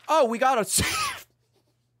 Oh, we got a...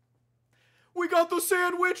 We got the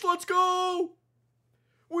sandwich. Let's go.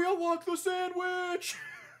 We unlocked the sandwich.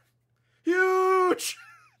 Huge.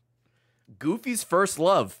 Goofy's first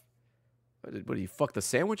love. What did he fuck the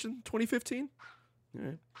sandwich in 2015? All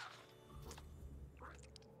right.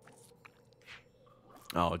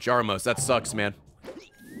 Oh, Jarmos, that sucks, man.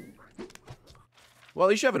 Well, at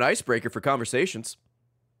least you have an icebreaker for conversations.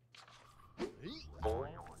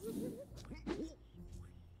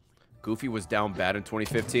 Goofy was down bad in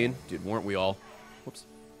 2015. Dude, weren't we all? Whoops.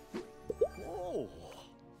 Whoa.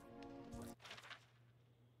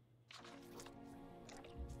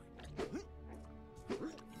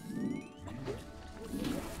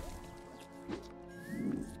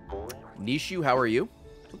 Nishu, how are you?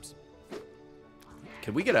 Oops.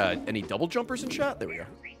 Can we get any double jumpers in chat? There we go.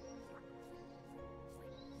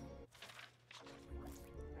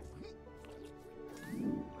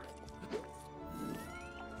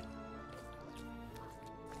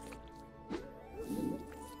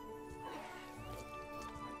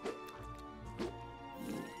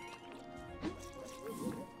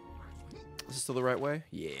 Is this still the right way?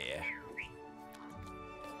 Yeah.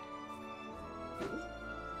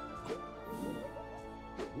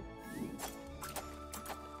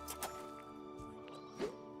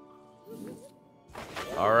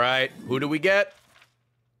 All right, who do we get?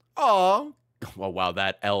 Oh, well, wow,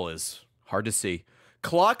 that L is hard to see.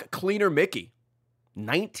 Clock Cleaner Mickey,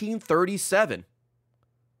 1937.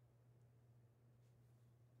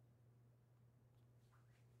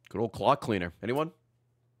 Good old Clock Cleaner. Anyone?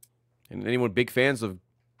 And anyone big fans of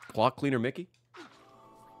Clock Cleaner Mickey?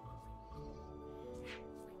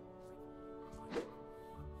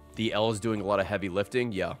 The L is doing a lot of heavy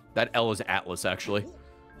lifting. Yeah, that L is Atlas, actually,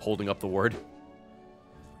 holding up the word.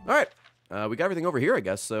 All right, we got everything over here, I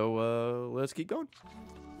guess, so let's keep going.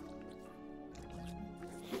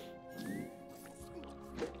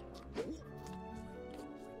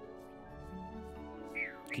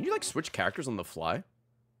 Can you, like, switch characters on the fly?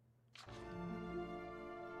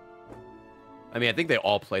 I mean, I think they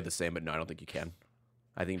all play the same, but no, I don't think you can.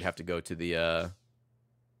 I think you'd have to go to the,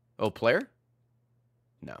 Oh, player?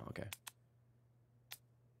 No, okay.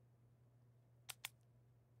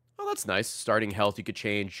 Oh, that's nice. Starting health, you could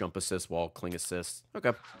change. Jump assist, wall, cling assist.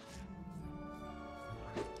 Okay.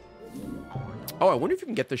 Oh, I wonder if you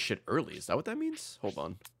can get this shit early. Is that what that means? Hold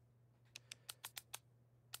on.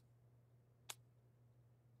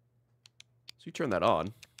 So you turn that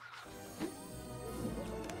on.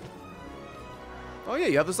 Oh, yeah,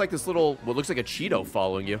 you have this, like, this little, what looks like a Cheeto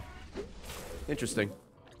following you. Interesting.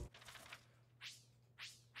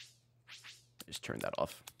 Just turn that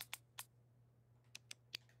off.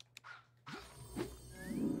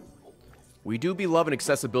 We do be loving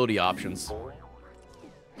accessibility options.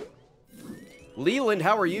 Leland,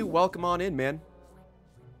 how are you? Welcome on in, man.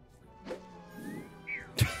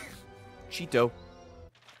 Cheeto.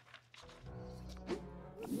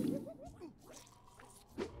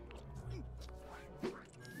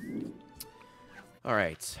 All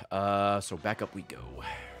right, so back up we go.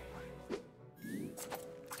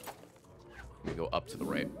 We go up to the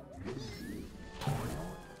right.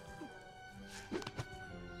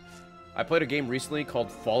 I played a game recently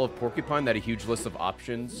called Fall of Porcupine that had a huge list of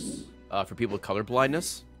options for people with color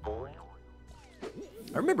blindness.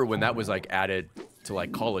 I remember when that was, like, added to,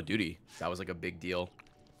 like, Call of Duty. That was, like, a big deal.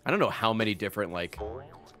 I don't know how many different, like...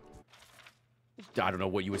 I don't know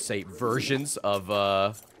what you would say, versions of,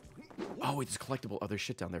 Oh, wait, there's collectible other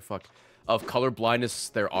shit down there, fuck. Of color blindness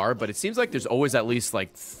there are, but it seems like there's always at least,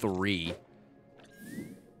 like, 3.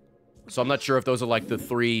 So I'm not sure if those are, like, the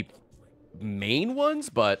 3 main ones,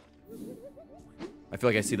 but... I feel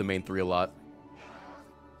like I see the main 3 a lot.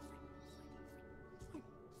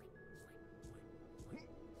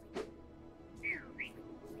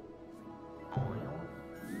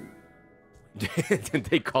 Did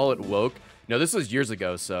they call it woke? No, this was years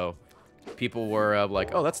ago, so people were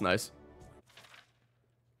like, oh, that's nice.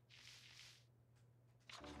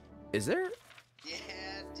 Is there... Yeah,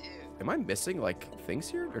 dude. Am I missing, like, things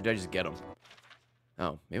here? Or did I just get them?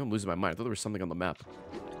 Oh, maybe I'm losing my mind. I thought there was something on the map.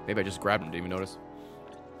 Maybe I just grabbed them, didn't even notice.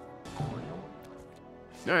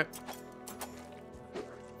 Alright.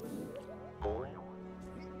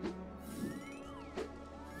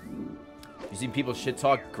 You seen people shit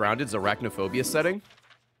talk Grounded's arachnophobia setting?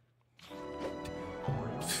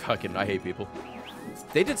 Fucking, I hate people.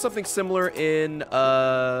 They did something similar in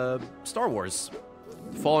Star Wars.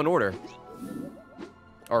 Fallen Order.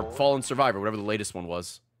 Or Fallen Survivor, whatever the latest one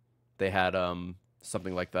was. They had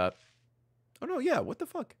something like that. Oh no, yeah, what the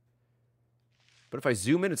fuck? But if I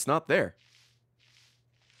zoom in, it's not there.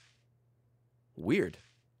 Weird.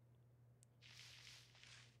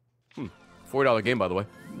 $40 game, by the way.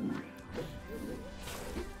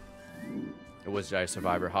 It was Jedi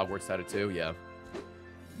Survivor. Hogwarts had it too, yeah.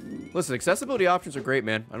 Listen, accessibility options are great,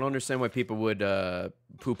 man. I don't understand why people would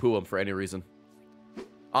poo-poo them for any reason.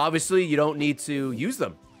 Obviously, you don't need to use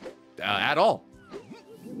them at all.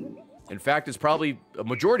 In fact, it's probably a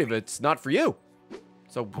majority of it's not for you.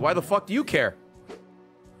 So why the fuck do you care?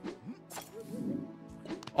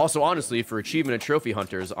 Also, honestly, for achievement and trophy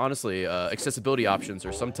hunters, honestly, accessibility options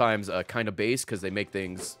are sometimes kind of base because they make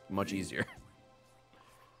things much easier.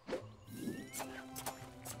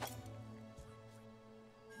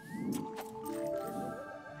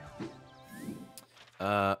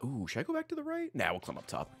 Ooh, should I go back to the right? Nah, we'll climb up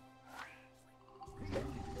top.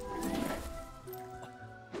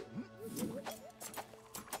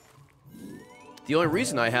 The only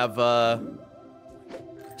reason I have,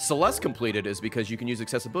 Celeste completed is because you can use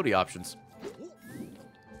accessibility options.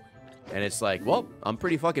 And it's like, well, I'm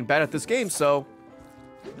pretty fucking bad at this game, so...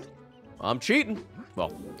 I'm cheating.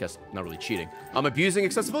 Well, I guess not really cheating. I'm abusing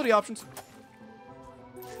accessibility options.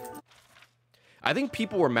 I think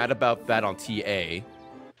people were mad about that on TA.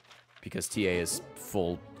 Because TA is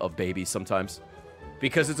full of babies sometimes.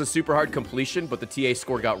 Because it's a super hard completion, but the TA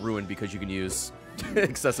score got ruined because you can use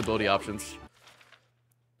accessibility options.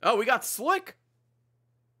 Oh, we got Slick!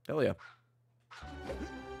 Hell yeah.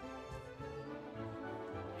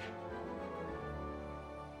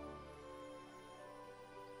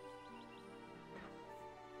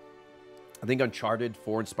 I think Uncharted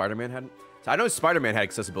 4 and Spider-Man had... I know Spider-Man had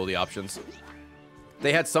accessibility options.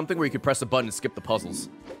 They had something where you could press a button and skip the puzzles.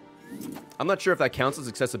 I'm not sure if that counts as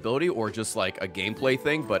accessibility or just like a gameplay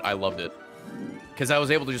thing, but I loved it. Because I was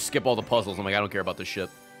able to just skip all the puzzles. I'm like, I don't care about this shit.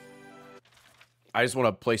 I just want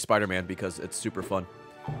to play Spider-Man because it's super fun.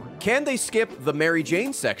 Can they skip the Mary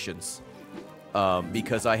Jane sections?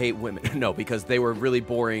 Because I hate women. No, because they were really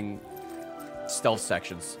boring stealth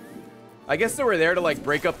sections. I guess they were there to like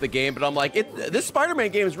break up the game, but I'm like, this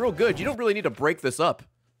Spider-Man game is real good. You don't really need to break this up.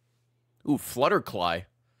 Ooh, Fluttercly.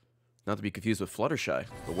 Not to be confused with Fluttershy,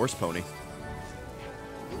 the worst pony.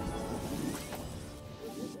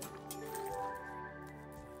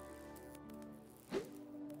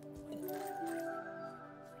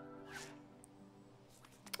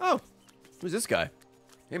 Oh, who's this guy?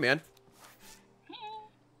 Hey, man.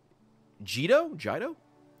 Jito? Jito?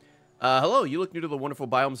 Hello, you look new to the wonderful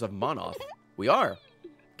biomes of Monoth. We are.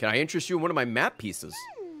 Can I interest you in one of my map pieces?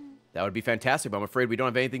 That would be fantastic, but I'm afraid we don't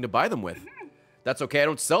have anything to buy them with. That's okay, I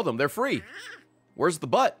don't sell them. They're free. Where's the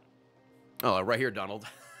butt? Oh, right here, Donald.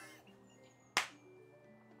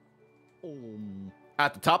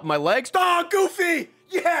 At the top of my legs. Oh, Goofy!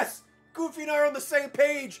 Yes! Goofy and I are on the same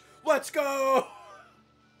page. Let's go!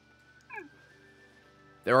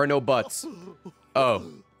 There are no butts. Oh,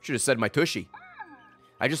 should have said my tushy.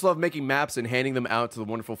 I just love making maps and handing them out to the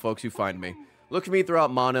wonderful folks who find me. Look for me throughout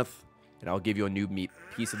Monoth, and I'll give you a new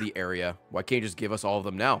piece of the area. Why can't you just give us all of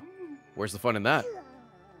them now? Where's the fun in that?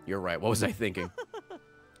 You're right. What was I thinking?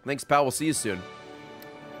 Thanks, pal. We'll see you soon.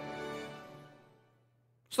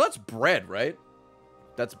 So that's bread, right?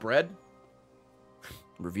 That's bread?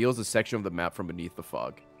 Reveals a section of the map from beneath the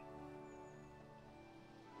fog.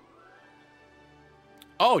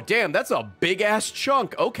 Oh, damn, that's a big-ass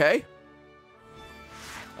chunk. Okay.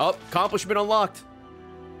 Oh, accomplishment unlocked.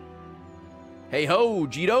 Hey ho,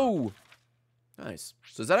 Jito. Nice.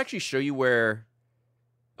 So does that actually show you where...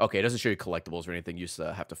 Okay, it doesn't show you collectibles or anything. You just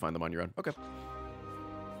have to find them on your own. Okay.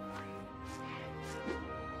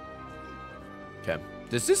 Okay.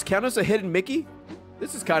 Does this count as a hidden Mickey?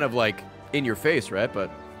 This is kind of like in your face, right?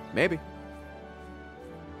 But maybe.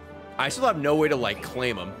 I still have no way to, like,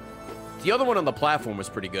 claim them. The other one on the platform was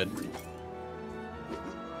pretty good.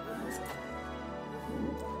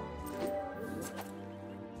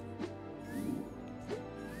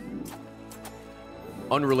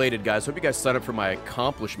 Unrelated, guys. Hope you guys sign up for my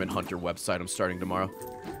accomplishment hunter website I'm starting tomorrow.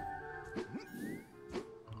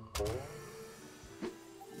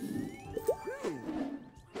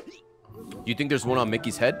 Do you think there's one on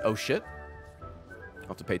Mickey's head? Oh, shit. I'll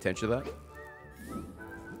have to pay attention to that.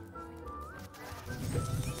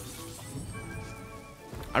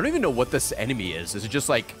 I don't even know what this enemy is. Is it just,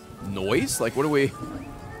 like, noise? Like, what are we...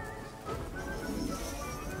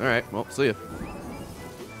 Alright, well, see ya.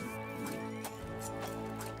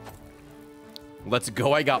 Let's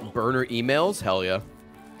go. I got burner emails. Hell yeah.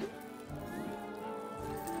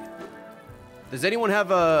 Does anyone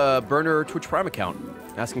have a burner Twitch Prime account?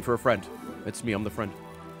 Asking for a friend. It's me. I'm the friend.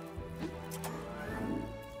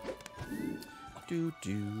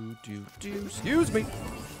 Excuse me.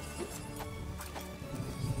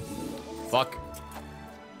 Fuck.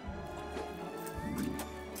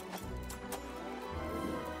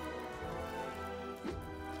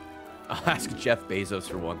 I'll ask Jeff Bezos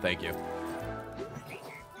for one. Thank you.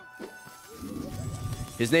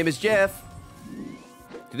 His name is Jeff. Do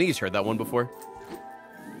you think he's heard that one before?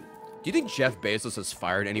 Do you think Jeff Bezos has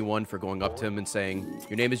fired anyone for going up to him and saying,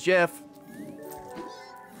 "Your name is Jeff"?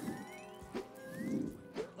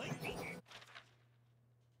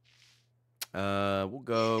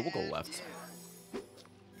 We'll go left.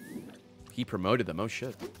 He promoted them. Oh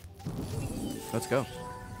shit. Let's go.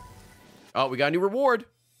 Oh, we got a new reward.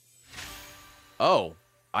 Oh,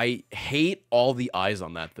 I hate all the eyes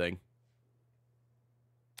on that thing.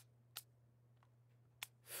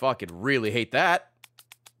 Fucking really hate that.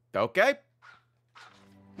 Okay.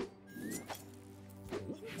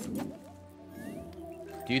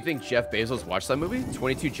 Do you think Jeff Bezos watched that movie?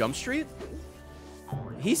 22 Jump Street?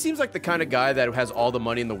 He seems like the kind of guy that has all the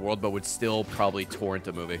money in the world but would still probably torrent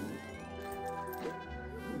a movie.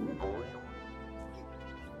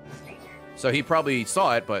 So he probably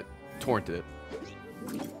saw it, but torrented it.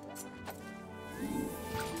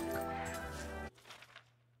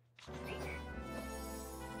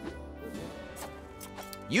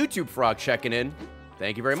 YouTube Frog checking in.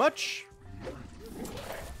 Thank you very much.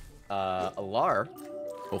 Alar.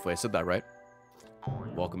 Hopefully I said that right.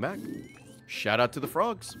 Welcome back. Shout out to the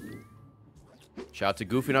frogs. Shout out to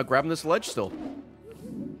Goofy not grabbing this ledge still.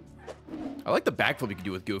 I like the backflip you can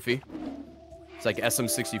do with Goofy. It's like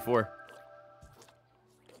SM64.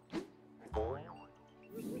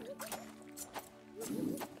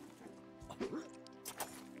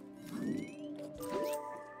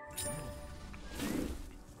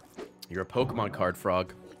 You're a Pokemon card,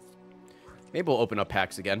 Frog. Maybe we'll open up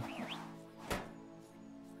packs again.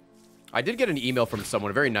 I did get an email from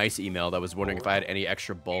someone, a very nice email, that was wondering if I had any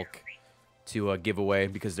extra bulk to give away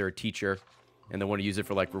because they're a teacher and they want to use it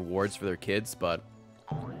for, like, rewards for their kids, but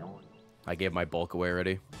I gave my bulk away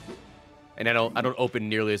already. And I don't open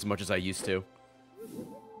nearly as much as I used to.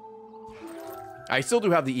 I still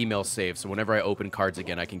do have the email saved, so whenever I open cards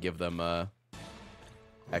again, I can give them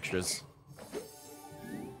extras.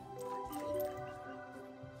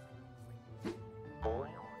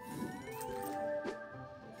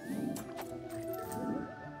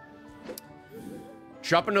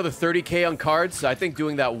 Drop another 30K on cards. I think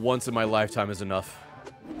doing that once in my lifetime is enough.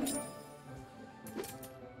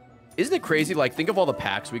 Isn't it crazy? Like, think of all the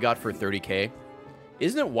packs we got for 30K.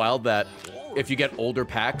 Isn't it wild that if you get older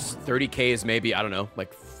packs, 30K is maybe, I don't know,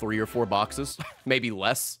 like 3 or 4 boxes? Maybe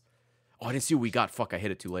less. Oh, I didn't see what we got. Fuck, I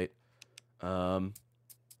hit it too late. Was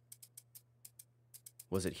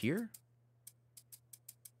it here?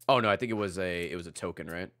 Oh, no, I think it was a token,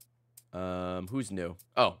 right? Who's new?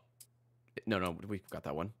 Oh. No, we got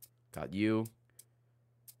that one. Got you.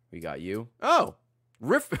 We got you. Oh,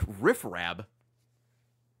 Riff Rab.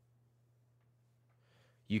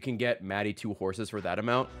 You can get Maddie 2 horses for that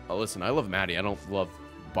amount. Oh, listen, I love Maddie. I don't love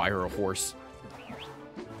buy her a horse.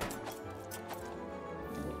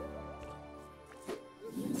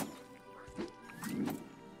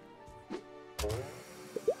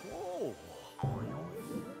 Whoa.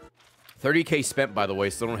 30K spent, by the way.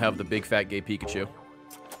 Still don't have the big fat gay Pikachu.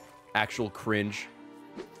 Actual cringe.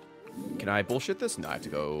 Can I bullshit this? No, I have to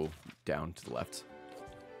go down to the left.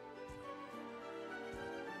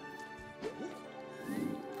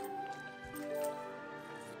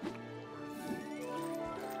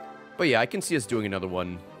 But yeah, I can see us doing another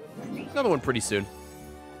one pretty soon.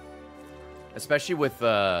 Especially with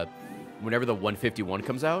whenever the 151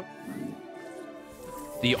 comes out.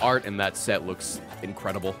 The art in that set looks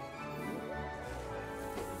incredible.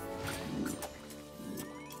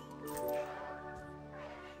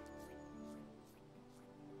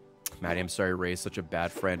 Maddie, I'm sorry Ray's such a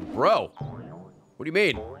bad friend. Bro! What do you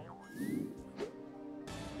mean?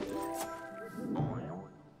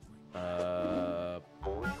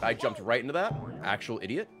 I jumped right into that. Actual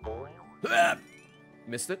idiot.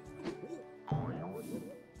 Missed it.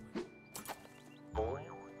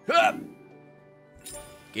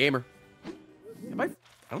 Gamer. I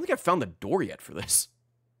don't think I found the door yet for this.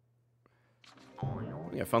 I don't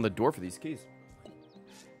think I found the door for these keys.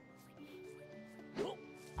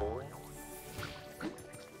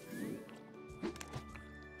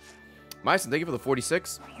 Myson, thank you for the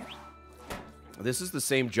 46. This is the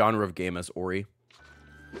same genre of game as Ori.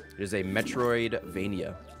 It is a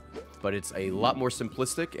Metroidvania, but it's a lot more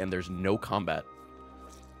simplistic and there's no combat.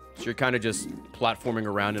 So you're kind of just platforming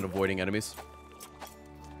around and avoiding enemies.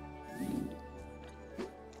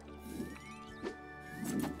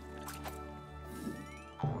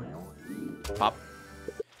 Pop.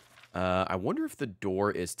 I wonder if the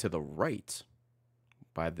door is to the right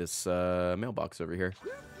by this mailbox over here.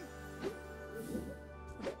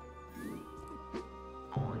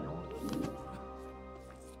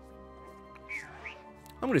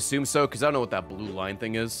 I'm going to assume so, because I don't know what that blue line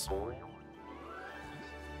thing is.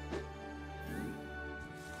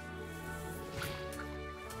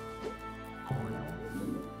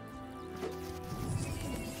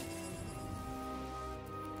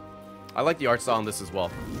 I like the art style on this as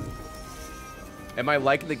well. Am I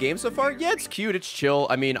liking the game so far? Yeah, it's cute, it's chill.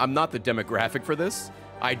 I mean, I'm not the demographic for this.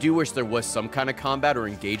 I do wish there was some kind of combat or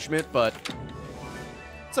engagement, but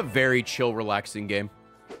it's a very chill, relaxing game.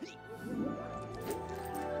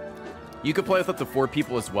 You could play with up to 4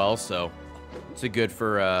 people as well, so it's good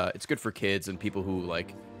for kids and people who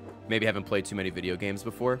like maybe haven't played too many video games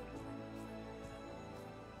before.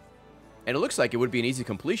 And it looks like it would be an easy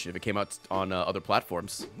completion if it came out on other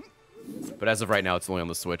platforms. But as of right now, it's only on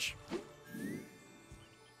the Switch.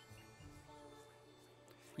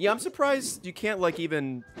 Yeah, I'm surprised you can't like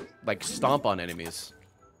even like stomp on enemies.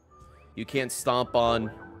 You can't stomp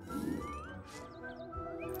on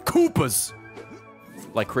Koopas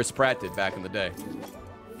like Chris Pratt did back in the day.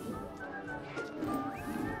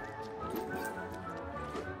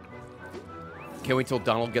 Can't wait till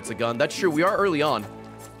Donald gets a gun. That's true. We are early on.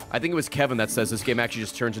 I think it was Kevin that says this game actually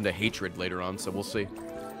just turns into hatred later on, so we'll see.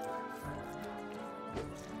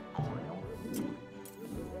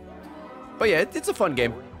 But yeah, it's a fun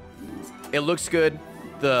game. It looks good.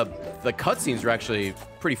 The cutscenes are actually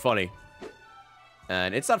pretty funny.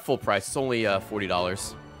 And it's not full price. It's only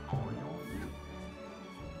 $40.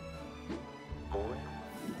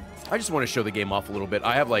 I just want to show the game off a little bit.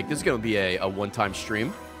 I have like, this is going to be a one-time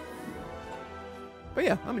stream. But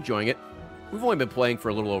yeah, I'm enjoying it. We've only been playing for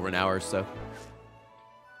a little over an hour, so.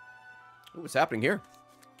 Ooh, what's happening here?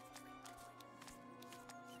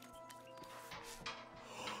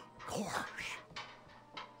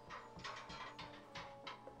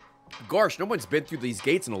 Gosh, no one's been through these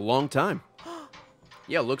gates in a long time.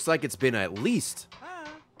 Yeah, looks like it's been at least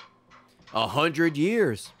 100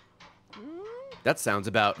 years. That sounds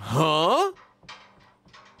about, huh?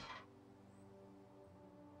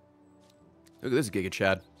 Look at this Giga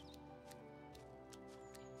Chad.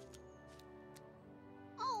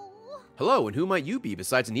 Oh. Hello, and who might you be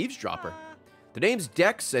besides an eavesdropper? The name's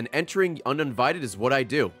Dex, and entering uninvited is what I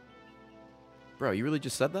do. Bro, you really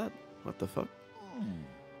just said that? What the fuck?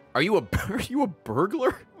 Are you a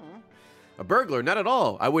burglar? A burglar? Not at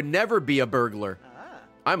all. I would never be a burglar.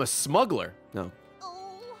 I'm a smuggler. No.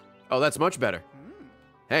 Oh, that's much better.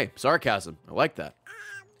 Hey, sarcasm. I like that.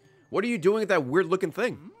 What are you doing with that weird-looking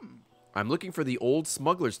thing? I'm looking for the old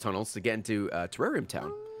smuggler's tunnels to get into Terrarium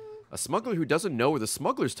Town. A smuggler who doesn't know where the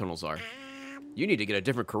smuggler's tunnels are. You need to get a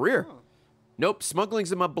different career. Nope,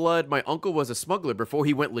 smuggling's in my blood. My uncle was a smuggler before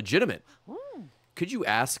he went legitimate. Could you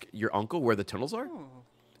ask your uncle where the tunnels are?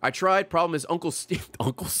 I tried. Problem is Uncle Steve.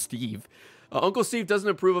 Uncle Steve doesn't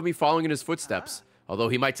approve of me following in his footsteps. Although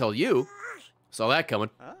he might tell you. Saw that coming.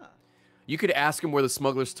 You could ask him where the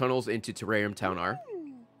smuggler's tunnels into Terrarium Town are.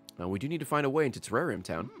 We do need to find a way into Terrarium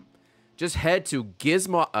Town. Just head to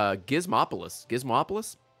Gizmopolis.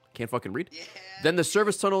 Gizmopolis? Can't fucking read. Yeah. Then the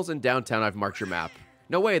service tunnels in downtown. I've marked your map.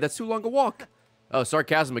 No way, that's too long a walk. Oh,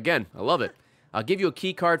 sarcasm again. I love it. I'll give you a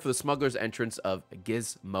key card for the smuggler's entrance of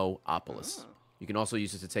Gizmopolis. You can also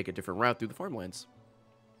use it to take a different route through the farmlands.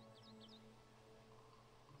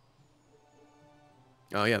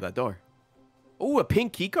 Oh, yeah, that door. Oh, a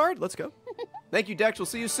pink key card? Let's go. Thank you, Dex. We'll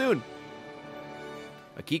see you soon.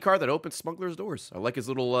 A key card that opens smuggler's doors. I like his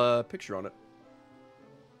little picture on it.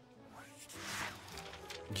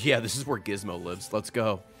 Yeah, this is where Gizmo lives. Let's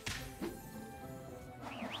go.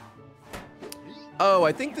 Oh,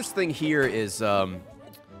 I think this thing here is, I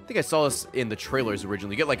think I saw this in the trailers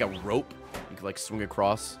originally. You get, like, a rope. You can, like, swing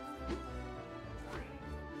across.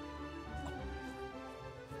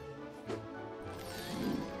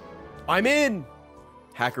 I'm in!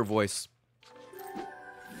 Hacker voice.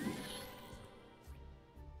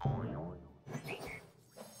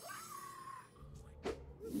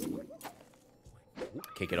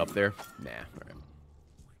 Can't get up there? Nah. All right.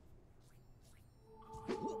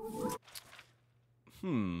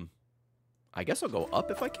 I guess I'll go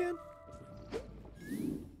up if I can.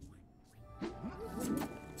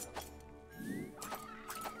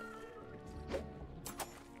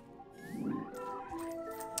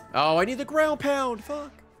 Oh, I need the ground pound.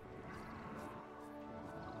 Fuck.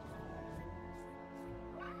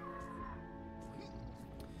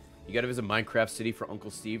 You gotta visit Minecraft City for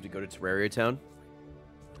Uncle Steve to go to Terraria Town.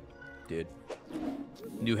 Dude.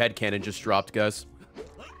 New headcanon just dropped, guys.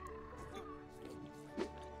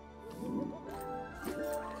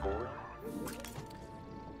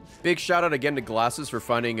 Big shout out again to Glasses for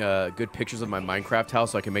finding good pictures of my Minecraft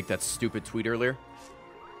house so I can make that stupid tweet earlier.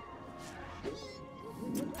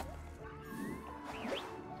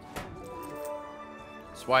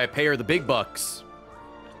 That's why I pay her the big bucks.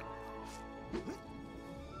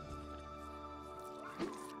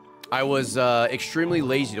 I was extremely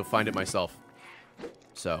lazy to find it myself.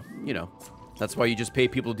 So, you know, that's why you just pay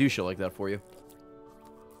people to do shit like that for you.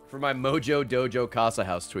 For my Mojo Dojo Casa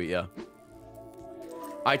House tweet, yeah.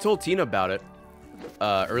 I told Tina about it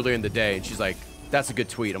earlier in the day, and she's like, that's a good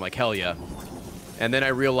tweet. I'm like, hell yeah. And then I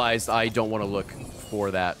realized I don't want to look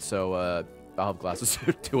for that, so I'll have Glasses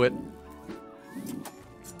do it.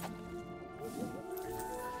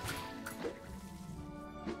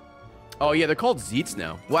 Oh yeah, they're called Zeets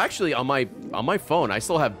now. Well, actually, on my phone, I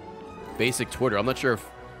still have basic Twitter. I'm not sure if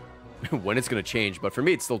when it's gonna change, but for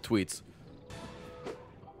me, it's still tweets.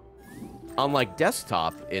 On like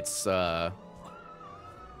desktop, it's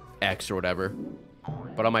X or whatever,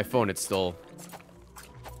 but on my phone, it's still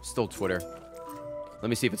Twitter. Let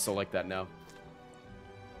me see if it's still like that now.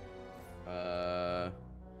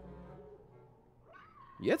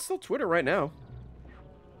 Yeah, it's still Twitter right now.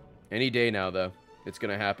 Any day now, though. It's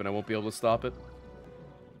gonna happen. I won't be able to stop it.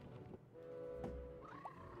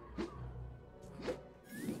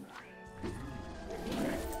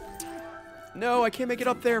 No, I can't make it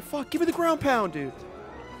up there. Fuck, give me the ground pound, dude.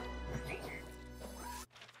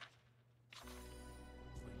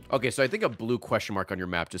 Okay, so I think a blue question mark on your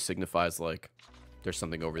map just signifies, like, there's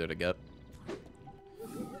something over there to get.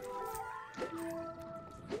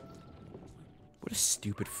 What a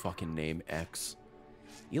stupid fucking name, X.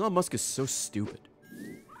 Elon Musk is so stupid.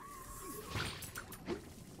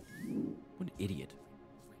 What an idiot.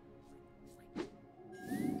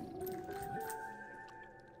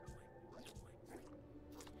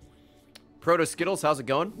 Proto Skittles, how's it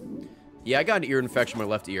going? Yeah, I got an ear infection in my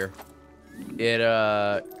left ear.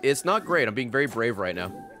 It's not great. I'm being very brave right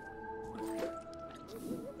now.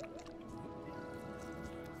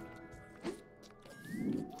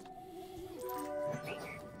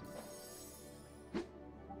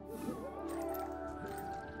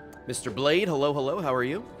 Mr. Blade, hello, hello, how are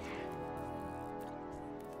you?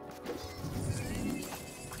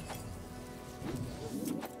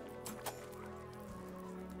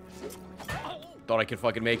 Thought I could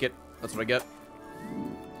fucking make it. That's what I get.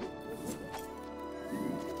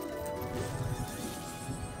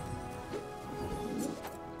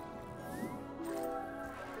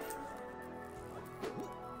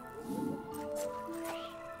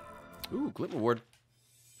 Ooh, Glitm Award.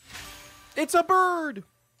 It's a bird!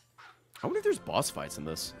 I wonder if there's boss fights in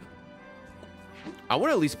this. I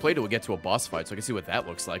want to at least play to get to a boss fight so I can see what that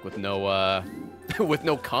looks like with no, with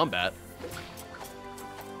no combat.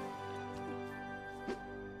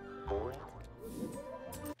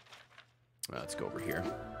 Let's go over here.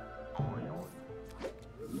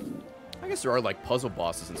 I guess there are, like, puzzle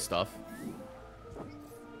bosses and stuff.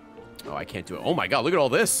 Oh, I can't do it. Oh my god, look at all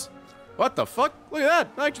this! What the fuck? Look at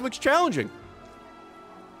that! That actually looks challenging.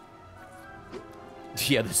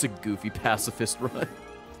 Yeah, this is a goofy pacifist run.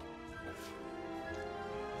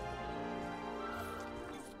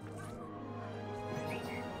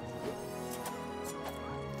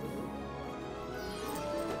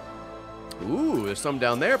 some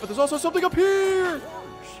down there, but there's also something up here.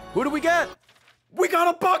 Who do we get? We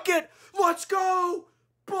got a bucket. Let's go.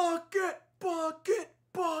 Bucket, bucket,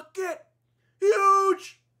 bucket.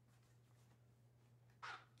 Huge.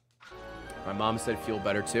 My mom said feel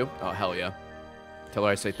better too. Oh, hell yeah. Tell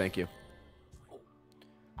her I say thank you.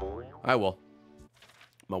 I will.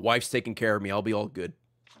 My wife's taking care of me. I'll be all good.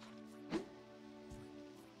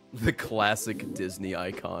 The classic Disney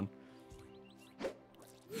icon.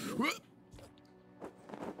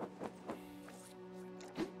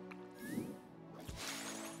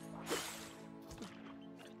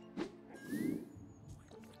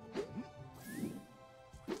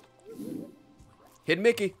 Hidden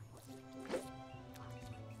Mickey.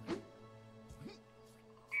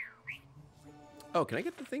 Oh, can I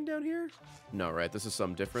get the thing down here? No, right. This is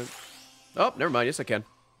something different. Oh, never mind. Yes, I can.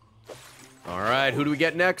 All right. Who do we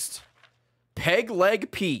get next? Peg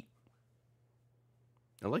Leg Pete.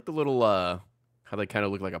 I like the little, how they kind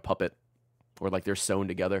of look like a puppet. Or like they're sewn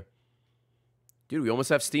together. Dude, we almost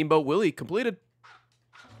have Steamboat Willie completed.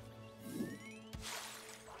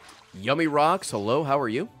 Yummy Rocks. Hello, how are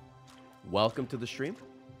you? Welcome to the stream.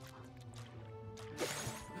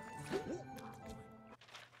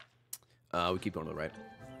 We keep going to the right.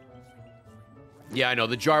 Yeah, I know.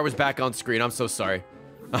 The jar was back on screen. I'm so sorry.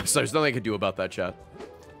 I'm sorry. There's nothing I can do about that, chat.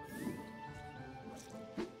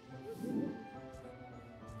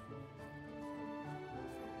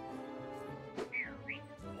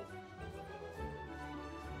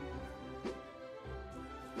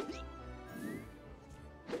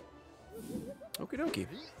 Okie dokie.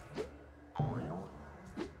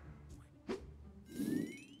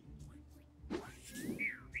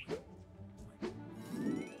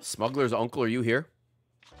 Smuggler's uncle, are you here?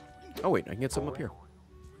 Oh, wait, I can get some up here.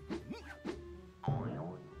 I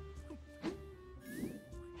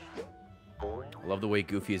love the way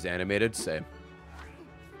Goofy is animated. Same.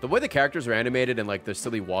 The way the characters are animated and, like, the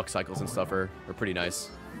silly walk cycles and stuff are pretty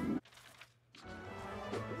nice.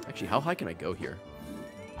 Actually, how high can I go here?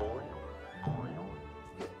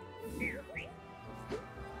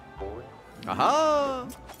 Aha!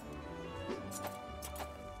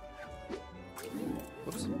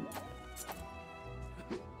 Whoops.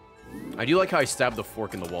 I do like how I stab the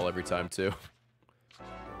fork in the wall every time, too.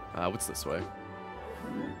 What's this way?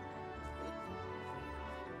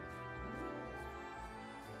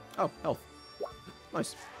 Oh, health.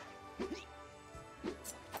 Nice.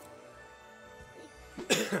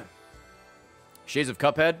 Shades of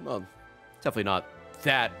Cuphead? Well, definitely not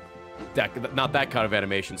not that kind of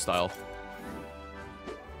animation style.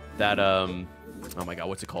 That, oh my god,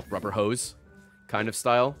 what's it called? Rubber hose kind of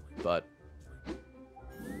style, but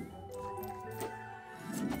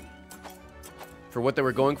for what they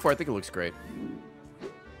were going for, I think it looks great.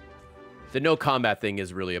 The no combat thing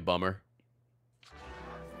is really a bummer.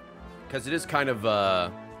 Because it is kind of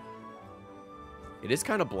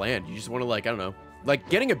bland. You just want to, like, I don't know. Like,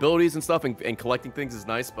 getting abilities and stuff and collecting things is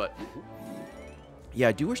nice, but yeah,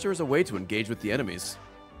 I do wish there was a way to engage with the enemies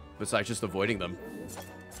besides just avoiding them.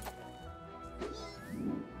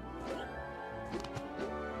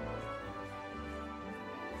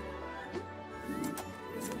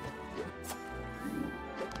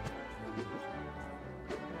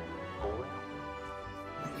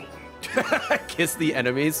 Kiss the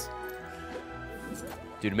enemies.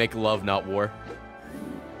 Dude, make love, not war.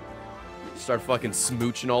 Start fucking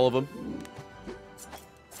smooching all of them.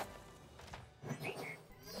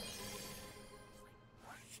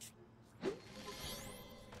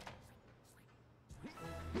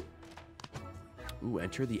 Ooh,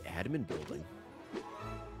 enter the admin building.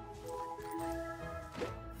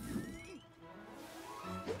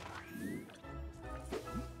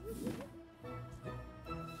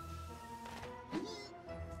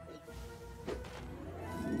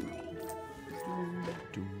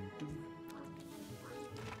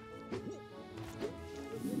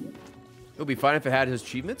 It'll be fine if it had his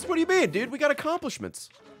achievements. What do you mean, dude? We got accomplishments.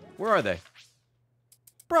 Where are they?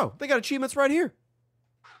 Bro, they got achievements right here.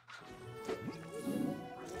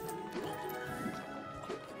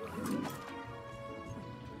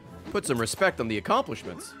 Put some respect on the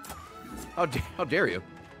accomplishments. How dare you?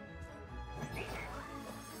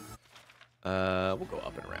 We'll go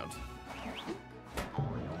up and around.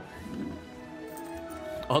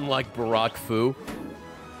 Unlike Barack Fu.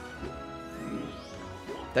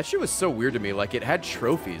 That shit was so weird to me. Like, it had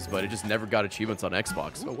trophies, but it just never got achievements on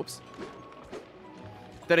Xbox. Oh, whoops.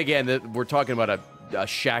 Then again, we're talking about a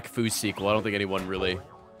Shaq Fu sequel. I don't think anyone really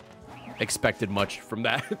expected much from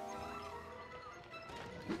that.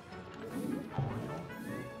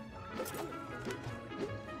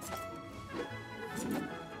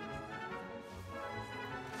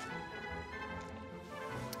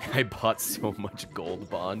 I bought so much gold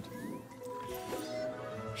bond.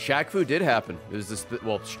 Shaq Fu did happen. It was this,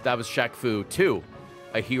 well, that was Shaq Fu 2.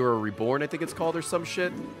 A Hero Reborn, I think it's called, or some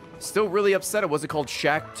shit. Still really upset it wasn't called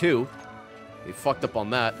Shaq 2. They fucked up on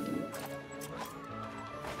that.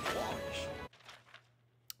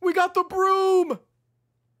 We got the broom!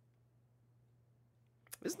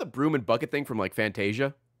 Isn't the broom and bucket thing from, like,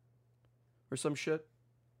 Fantasia? Or some shit?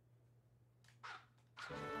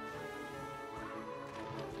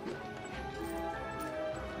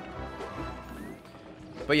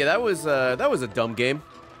 But yeah, that was a dumb game.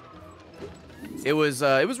 It was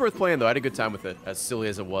worth playing though. I had a good time with it, as silly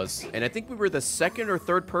as it was. And I think we were the second or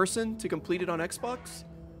third person to complete it on Xbox.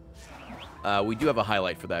 We do have a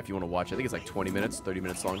highlight for that if you want to watch. I think it's like 20 minutes, 30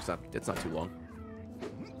 minutes long. It's not too long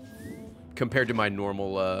compared to my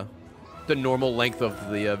normal, the normal length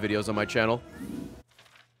of the videos on my channel.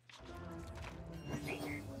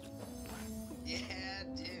 Yeah,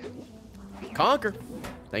 dude. Conquer.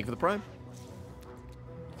 Thank you for the prime.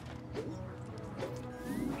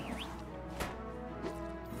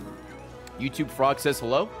 YouTube Frog says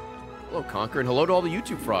hello. Hello, Conquer, and hello to all the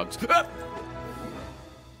YouTube Frogs. Have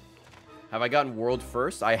I gotten world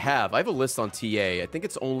first? I have. I have a list on TA. I think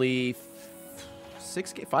it's only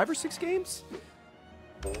 5 or 6 games?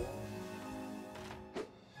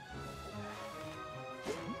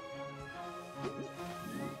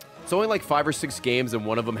 It's only like 5 or 6 games, and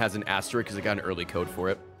one of them has an asterisk because I got an early code for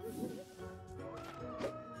it.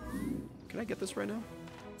 Can I get this right now?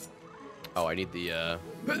 Oh, I need the, I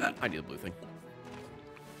need the blue thing.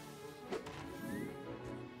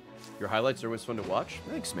 Your highlights are always fun to watch?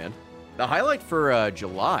 Thanks, man. The highlight for,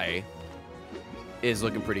 July is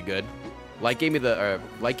looking pretty good. Light gave me the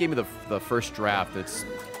first draft. It's,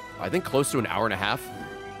 I think, close to an hour and a half.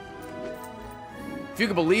 If you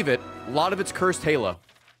can believe it, a lot of it's Cursed Halo.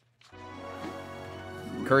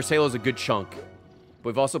 Cursed Halo is a good chunk. But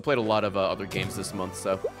we've also played a lot of other games this month,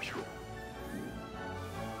 so...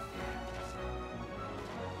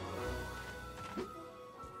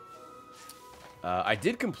 I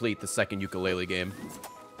did complete the second ukulele game.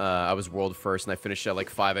 I was world first, and I finished at like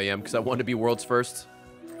 5 a.m. because I wanted to be world's first.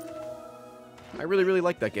 I really, really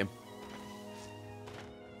like that game.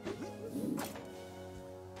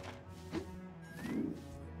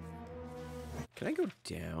 Can I go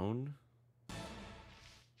down?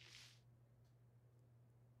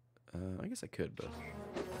 I guess I could, but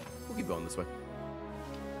we'll keep going this way.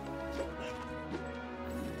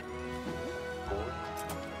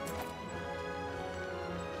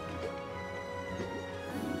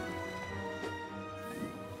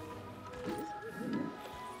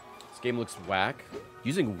 Game looks whack.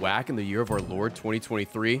 Using whack in the year of our Lord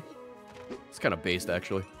 2023. It's kind of based,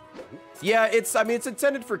 actually. Yeah, I mean, it's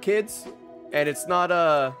intended for kids, and it's not,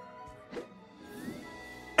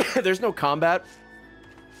 there's no combat,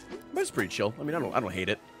 but it's pretty chill. I mean, I don't hate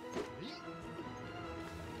it.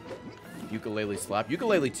 Ukulele slap.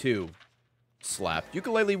 Ukulele 2 slapped.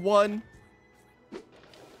 Ukulele 1,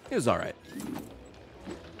 it was alright.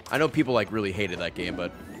 I know people, like, really hated that game,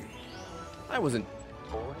 but I wasn't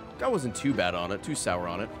too bad on it, too sour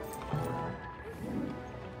on it.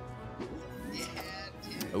 Yeah,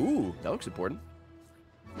 dude. Ooh, that looks important.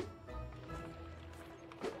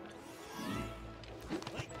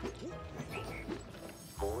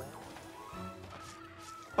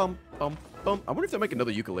 Bum, bum, bum. I wonder if they'll make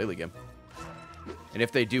another ukulele game. And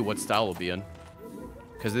if they do, what style will be in.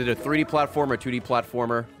 Because they did a 3D platformer, 2D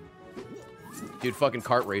platformer. Dude, fucking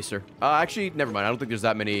kart racer. Actually, never mind. I don't think there's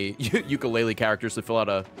that many ukulele characters to fill out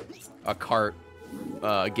a kart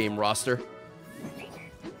game roster.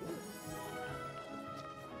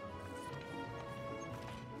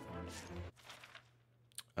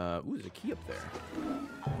 Ooh, there's a key up there.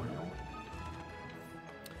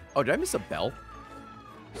 Oh, did I miss a bell?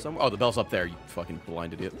 Oh, the bell's up there, you fucking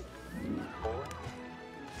blind idiot.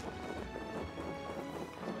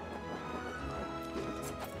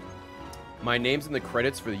 My name's in the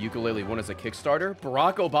credits for the ukulele one as a Kickstarter.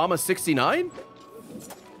 Barack Obama 69?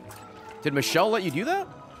 Did Michelle let you do that?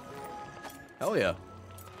 Hell yeah.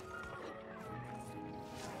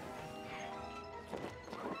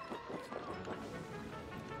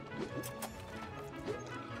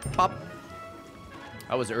 Pop.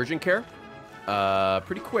 How was urgent care?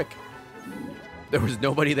 Pretty quick. There was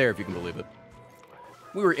nobody there, if you can believe it.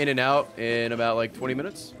 We were in and out in about like 20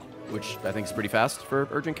 minutes, which I think is pretty fast for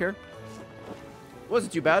urgent care.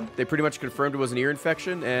 Wasn't too bad. They pretty much confirmed it was an ear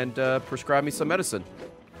infection and prescribed me some medicine.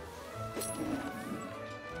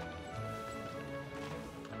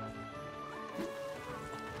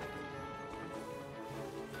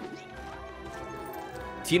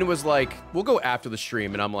 Tina was like, we'll go after the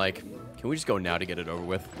stream, and I'm like, can we just go now to get it over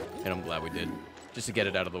with? And I'm glad we did, just to get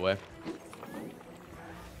it out of the way.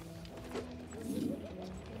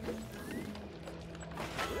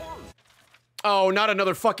 Oh, not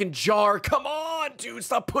another fucking jar. Come on, dude.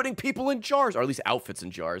 Stop putting people in jars. Or at least outfits in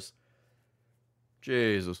jars.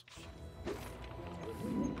 Jesus.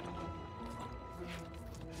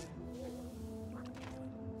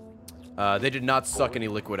 They did not suck any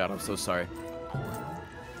liquid out. I'm so sorry.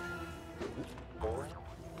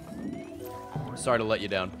 Sorry to let you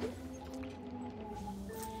down.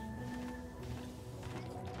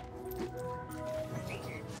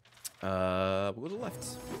 We'll go to the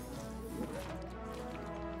left.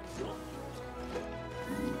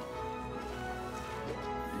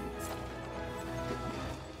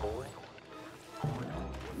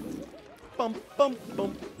 Bum, bum,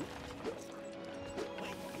 bum.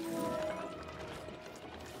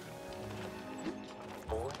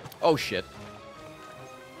 Oh, shit.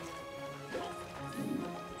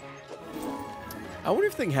 I wonder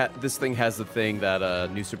if this thing has the thing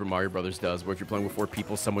that New Super Mario Brothers does, where if you're playing with 4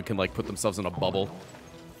 people, someone can, like, put themselves in a bubble.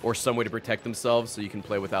 Or some way to protect themselves so you can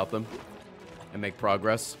play without them and make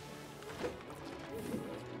progress.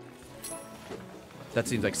 That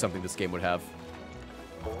seems like something this game would have.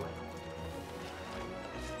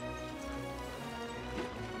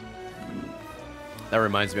 That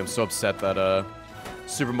reminds me, I'm so upset that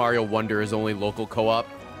Super Mario Wonder is only local co-op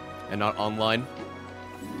and not online.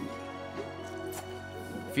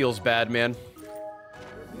 Feels bad, man.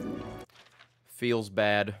 Feels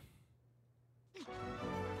bad.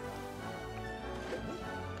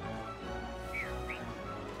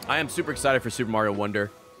 I am super excited for Super Mario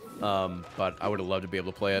Wonder, but I would have loved to be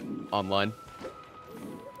able to play it online.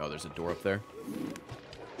 Oh, there's a door up there.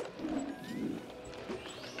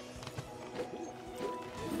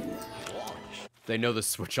 They know the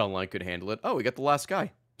Switch Online could handle it. Oh, we got the last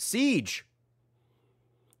guy. Siege.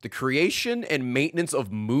 The creation and maintenance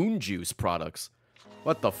of Moon Juice products.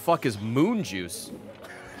 What the fuck is Moon Juice?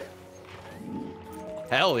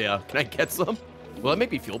 Hell yeah. Can I get some? Will that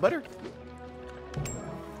make me feel better?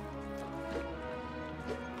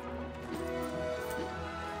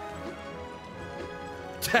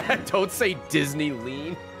 Don't say Disney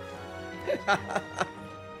lean.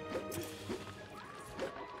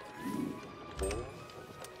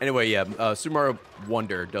 Anyway, yeah, Super Mario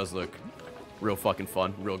Wonder does look real fucking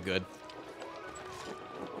fun, real good.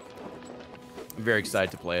 I'm very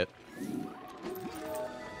excited to play it.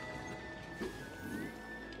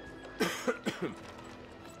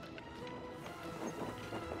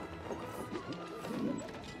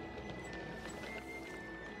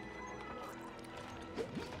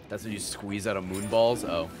 That's when you squeeze out of moon balls?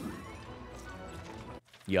 Oh.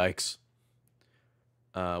 Yikes.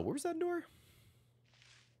 Where was that door?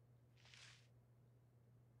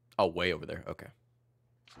 Oh, way over there. Okay.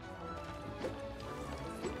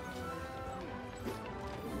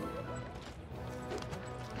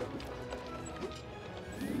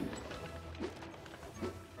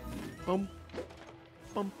 Bum.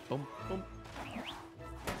 Bum, bum, bum.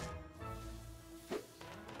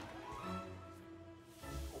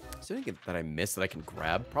 Is there anything that I missed that I can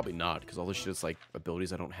grab? Probably not, because all this shit is like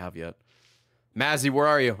abilities I don't have yet. Mazzy, where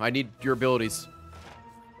are you? I need your abilities.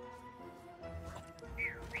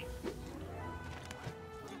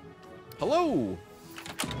 Hello!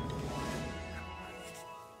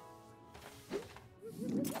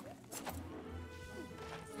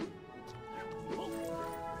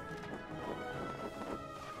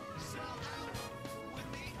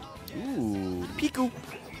 Ooh, Piku.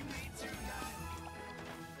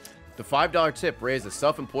 The $5 tip raised a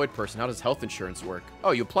self-employed person. How does health insurance work?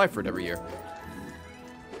 Oh, you apply for it every year.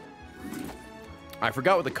 I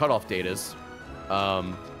forgot what the cutoff date is.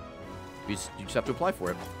 You just have to apply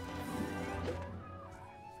for it.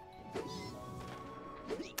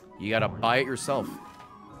 You gotta buy it yourself.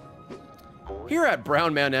 Here at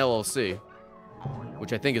Brown Man LLC,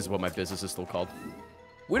 which I think is what my business is still called,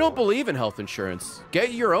 we don't believe in health insurance.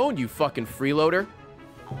 Get your own, you fucking freeloader.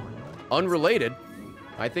 Unrelated,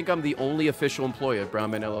 I think I'm the only official employee at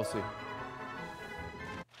Brown Man LLC.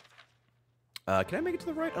 Can I make it to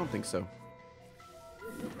the right? I don't think so.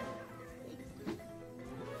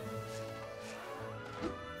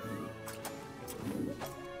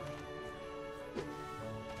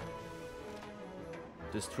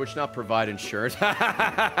 Does Twitch not provide insurance?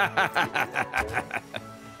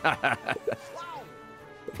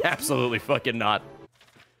 Absolutely fucking not.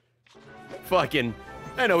 Fucking,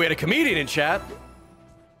 I know we had a comedian in chat.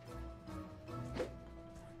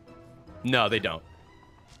 No, they don't.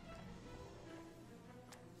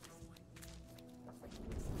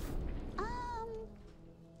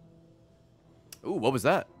 Ooh, what was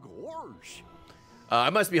that? Gorsh. I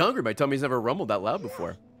must be hungry. My tummy's never rumbled that loud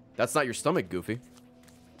before. That's not your stomach, Goofy.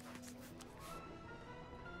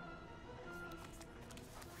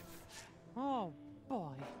 Oh, boy.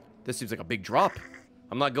 This seems like a big drop.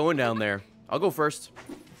 I'm not going down there. I'll go first.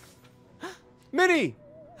 Minnie!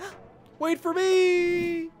 Wait for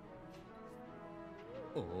me!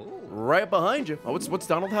 Oh. Right behind you. Oh, what's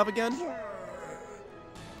Donald have again?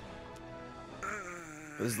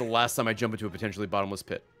 This is the last time I jump into a potentially bottomless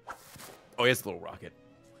pit. Oh, he has a little rocket.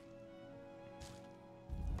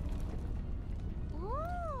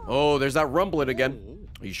 Oh, there's that rumbling again.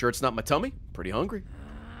 Are you sure it's not my tummy? Pretty hungry.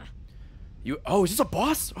 Oh, is this a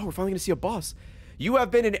boss? Oh, we're finally gonna see a boss. You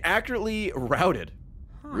have been inaccurately routed.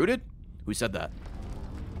 Rooted? Who said that?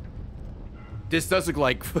 This does look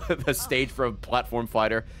like the stage for a platform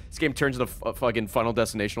fighter. This game turns into fucking Final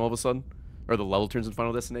Destination all of a sudden. Or the level turns into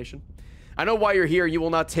Final Destination. I know why you're here. You will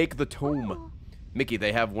not take the tome. Mickey,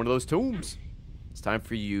 they have one of those tombs. It's time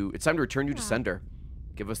for you. It's time to return you to sender.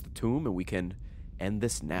 Give us the tomb and we can end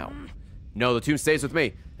this now. No, the tomb stays with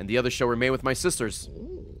me, and the others shall remain with my sisters.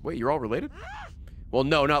 Wait, you're all related? Well,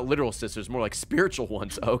 no, not literal sisters, more like spiritual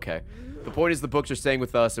ones. Okay. The point is the books are staying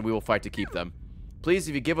with us, and we will fight to keep them. Please,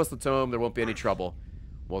 if you give us the tome, there won't be any trouble.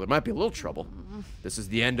 Well, there might be a little trouble. This is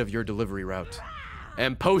the end of your delivery route.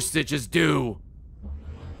 And postage is due.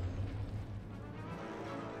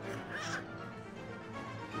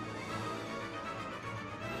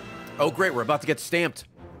 Oh, great, we're about to get stamped.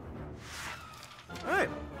 All right,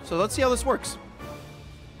 so let's see how this works.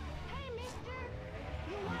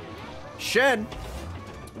 Shen,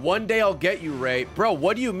 one day I'll get you, Ray. Bro,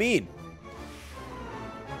 what do you mean?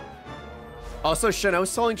 Also, Shen, I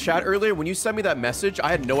was telling chat earlier, when you sent me that message, I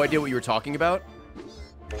had no idea what you were talking about.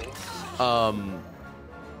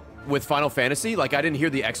 With Final Fantasy, like, I didn't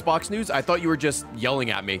hear the Xbox news. I thought you were just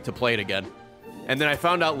yelling at me to play it again. And then I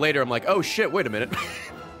found out later, I'm like, oh shit, wait a minute.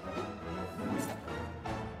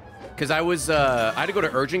 Because I had to go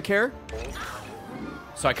to urgent care.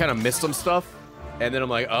 So I kind of missed some stuff. And then I'm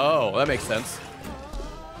like, oh, that makes sense.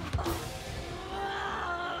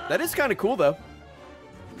 That is kind of cool, though.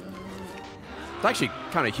 It's actually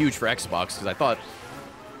kind of huge for Xbox, because I thought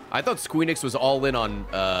Squeenix was all in on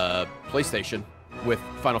PlayStation with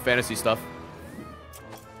Final Fantasy stuff.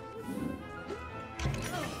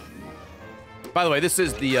 By the way, this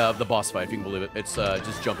is the boss fight, if you can believe it. It's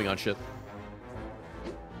just jumping on shit.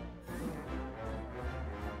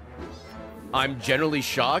 I'm generally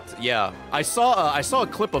shocked. Yeah, I saw a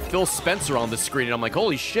clip of Phil Spencer on the screen, and I'm like,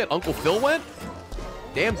 holy shit, Uncle Phil went?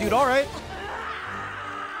 Damn, dude, all right.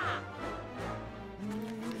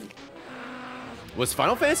 Was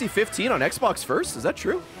Final Fantasy 15 on Xbox first? Is that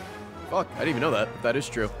true? Fuck, I didn't even know that. If that is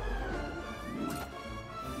true.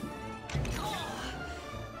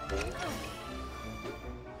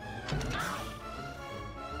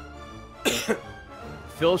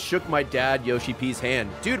 Phil shook my dad, Yoshi P's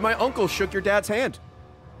hand. Dude, my uncle shook your dad's hand.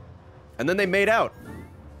 And then they made out.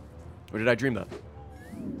 Or did I dream that?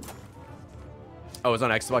 Oh, it was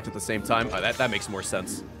on Xbox at the same time? Oh, that makes more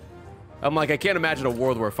sense. I'm like, I can't imagine a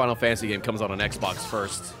world where a Final Fantasy game comes out on Xbox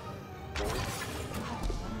first.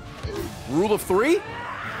 Rule of 3?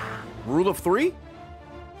 Rule of 3?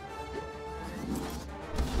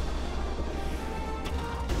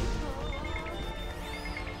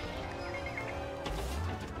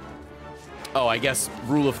 Oh, I guess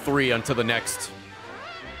rule of 3 until the next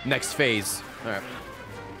phase. All right.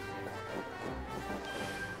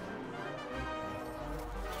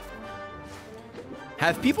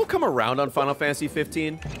 Have people come around on Final Fantasy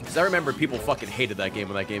 15? Because I remember people fucking hated that game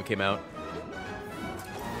when that game came out.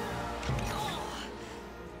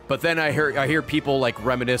 But then I hear people like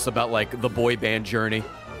reminisce about like the boy band journey.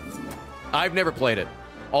 I've never played it.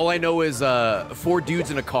 All I know is 4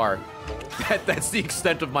 dudes in a car. That's the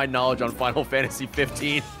extent of my knowledge on Final Fantasy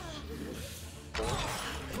 15.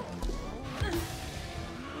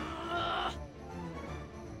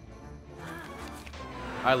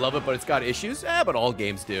 I love it, but it's got issues. But all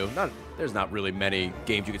games do. There's not really many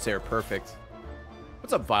games you could say are perfect.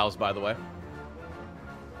 What's up, Viles, by the way?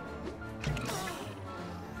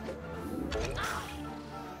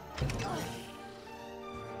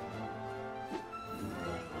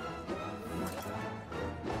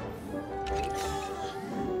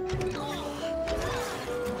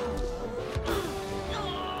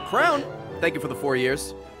 Crown, thank you for the 4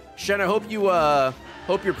 years. Shen, I hope you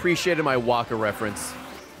appreciated my Waka reference.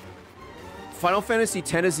 Final Fantasy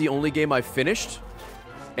X is the only game I've finished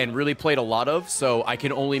and really played a lot of, so I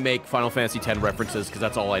can only make Final Fantasy X references because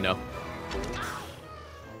that's all I know.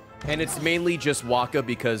 And it's mainly just Waka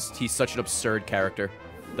because he's such an absurd character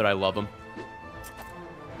that I love him.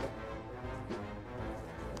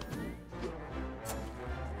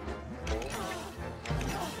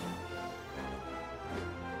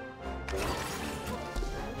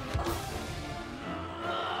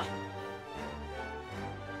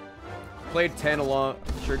 Played 10 a long...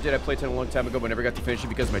 Sure did. I played 10 a long time ago, but never got to finish it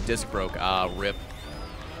because my disc broke. Ah, rip.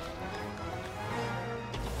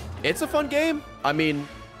 It's a fun game. I mean,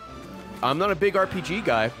 I'm not a big RPG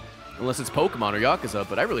guy, unless it's Pokemon or Yakuza,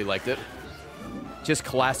 but I really liked it. Just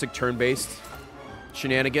classic turn-based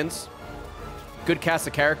shenanigans. Good cast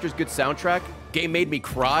of characters, good soundtrack. Game made me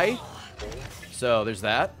cry. So, there's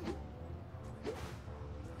that.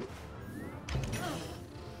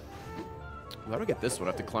 How do I get this one?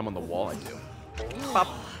 I have to climb on the wall. I do. Pop.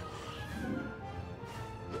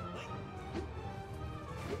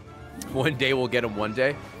 One day we'll get him. One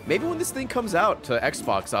day. Maybe when this thing comes out to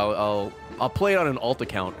Xbox, I'll play it on an alt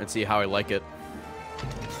account and see how I like it.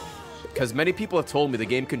 Because many people have told me the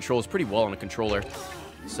game controls pretty well on a controller.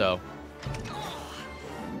 So.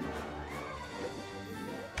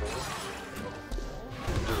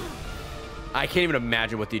 I can't even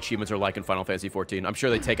imagine what the achievements are like in Final Fantasy XIV. I'm sure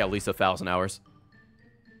they take at least 1,000 hours.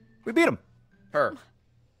 We beat him. Her.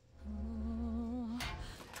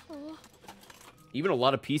 Even a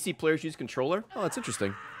lot of PC players use controller? Oh, that's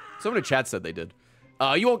interesting. Someone in chat said they did.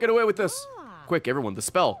 You won't get away with this. Quick, everyone, the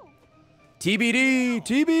spell. TBD!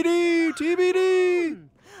 TBD! TBD!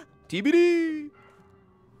 TBD!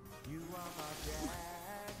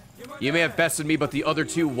 You may have bested me, but the other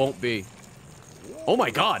two won't be. Oh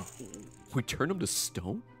my god! We turned him to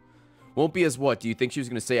stone? Won't be as what? Do you think she was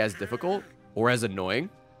going to say as difficult? Or as annoying?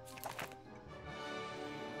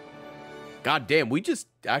 God damn, we just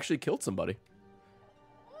actually killed somebody.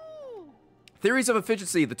 Theories of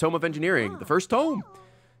Efficiency, the Tome of Engineering. The first tome.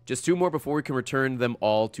 Just 2 more before we can return them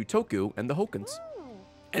all to Toku and the Hokens.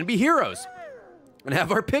 And be heroes. And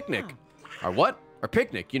have our picnic. Our what? Our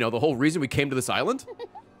picnic. You know, the whole reason we came to this island?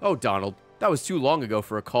 Oh, Donald. That was too long ago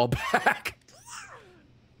for a callback.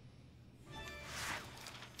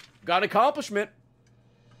 Got an accomplishment.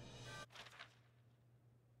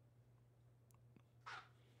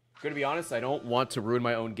 Gonna be honest, I don't want to ruin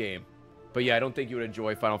my own game. But yeah, I don't think you would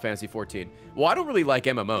enjoy Final Fantasy XIV. Well, I don't really like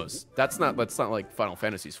MMOs. That's not like Final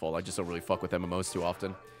Fantasy's fault. I just don't really fuck with MMOs too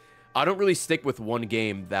often. I don't really stick with one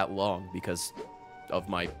game that long because of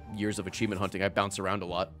my years of achievement hunting. I bounce around a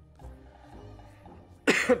lot.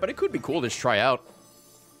 But it could be cool to just try out.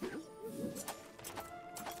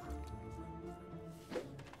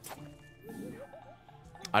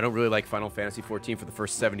 I don't really like Final Fantasy XIV for the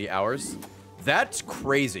first 70 hours. That's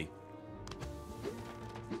crazy.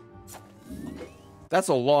 That's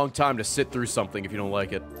a long time to sit through something if you don't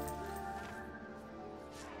like it.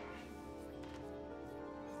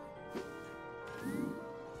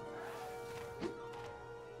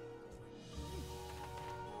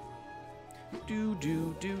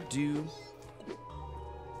 Do.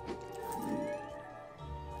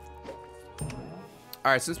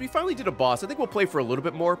 Alright, since we finally did a boss, I think we'll play for a little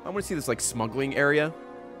bit more. I want to see this, like, smuggling area.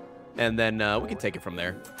 And then we can take it from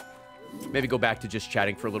there. Maybe go back to just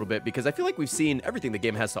chatting for a little bit, because I feel like we've seen everything the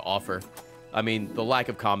game has to offer. I mean, the lack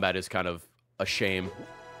of combat is kind of a shame.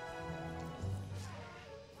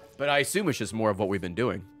 But I assume it's just more of what we've been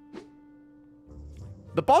doing.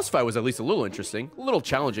 The boss fight was at least a little interesting. A little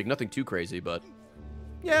challenging, nothing too crazy, but...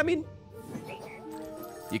 Yeah, I mean...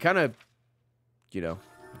 You kind of, you know,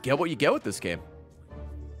 get what you get with this game.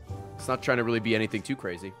 It's not trying to really be anything too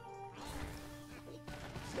crazy.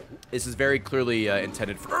 This is very clearly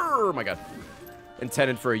intended for... Oh my god.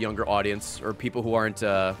 Intended for a younger audience, or people who aren't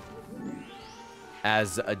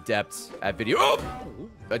as adept at video... Oh!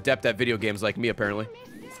 Adept at video games like me, apparently.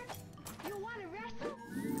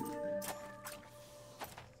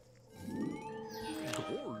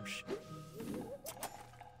 Gorge.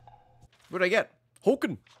 What did I get?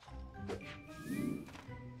 Hoken.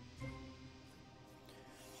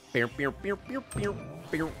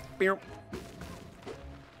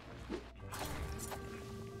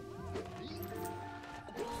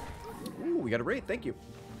 Ooh, we got a raid. Thank you.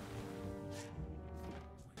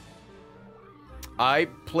 I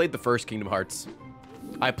played the first Kingdom Hearts.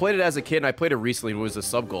 I played it as a kid, and I played it recently when it was a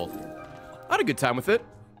sub-goal. I had a good time with it.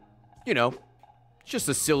 You know, it's just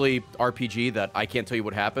a silly RPG that I can't tell you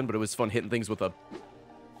what happened, but it was fun hitting things with a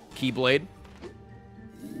keyblade.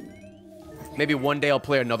 Maybe one day I'll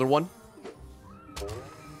play another one.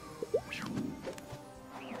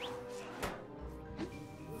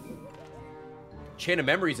 Chain of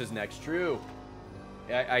Memories is next, true.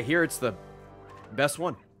 I hear it's the best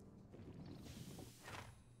one.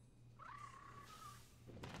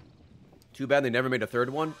 Too bad they never made a third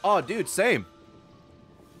one. Oh, dude, same.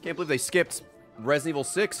 Can't believe they skipped Resident Evil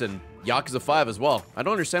 6 and Yakuza 5 as well. I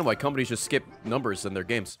don't understand why companies just skip numbers in their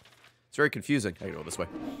games. It's very confusing. I can go this way.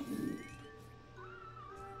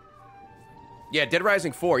 Yeah, Dead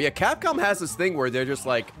Rising 4. Yeah, Capcom has this thing where they're just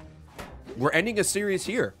like, we're ending a series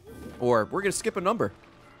here. Or we're going to skip a number.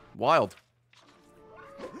 Wild.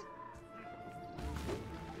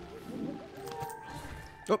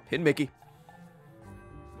 Oh, hidden Mickey.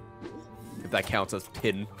 If that counts as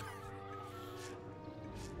hidden.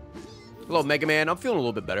 Hello, Mega Man. I'm feeling a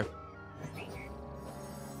little bit better.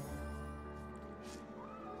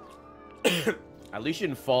 At least you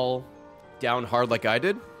didn't fall down hard like I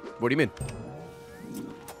did. What do you mean?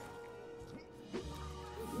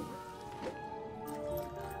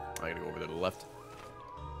 I gotta go over there to the left.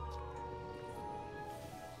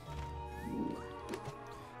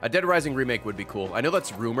 A Dead Rising remake would be cool. I know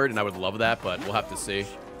that's rumored, and I would love that, but we'll have to see.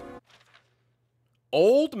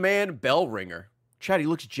 Old Man Bell Ringer. Chad, he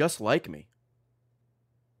looks just like me.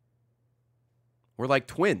 We're like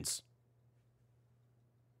twins.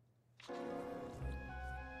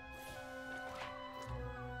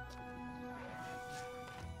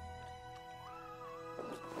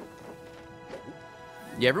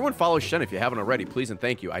 Yeah, everyone follow Shen if you haven't already, please and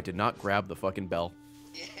thank you. I did not grab the fucking bell.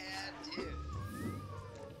 Yeah, dude.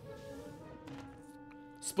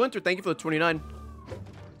 Splinter, thank you for the 29.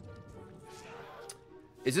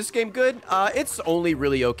 Is this game good? It's only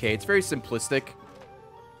really okay. It's very simplistic.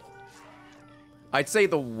 I'd say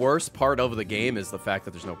the worst part of the game is the fact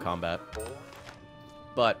that there's no combat.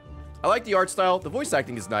 But I like the art style. The voice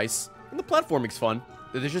acting is nice. And the platforming's fun.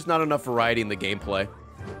 There's just not enough variety in the gameplay.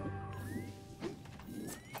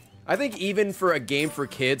 I think even for a game for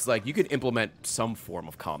kids, like, you could implement some form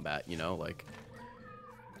of combat, you know? Like,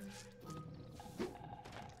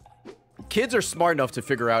 kids are smart enough to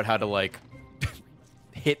figure out how to, like,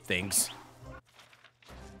 hit things.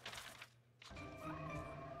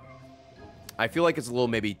 I feel like it's a little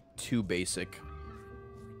maybe too basic.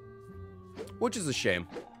 Which is a shame.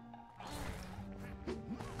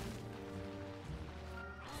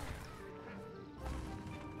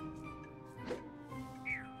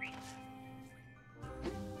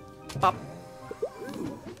 Pop.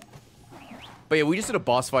 But yeah, we just did a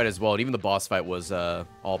boss fight as well, and even the boss fight was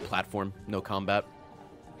all platform, no combat.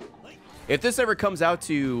 If this ever comes out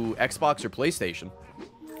to Xbox or PlayStation,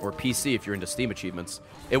 or PC if you're into Steam achievements,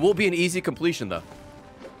 it will be an easy completion, though.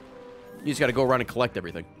 You just gotta go around and collect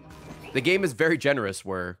everything. The game is very generous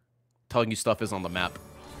where telling you stuff is on the map.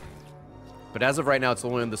 But as of right now, it's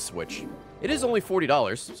only on the Switch. It is only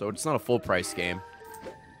 $40, so it's not a full-price game.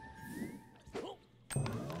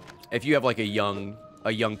 If you have, like, a young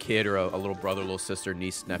kid or a little brother, little sister,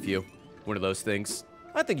 niece, nephew, one of those things,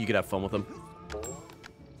 I think you could have fun with them.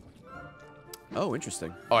 Oh,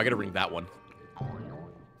 interesting. Oh, I gotta ring that one.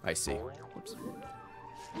 I see. Whoops.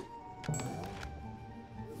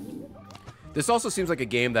 This also seems like a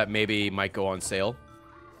game that maybe might go on sale.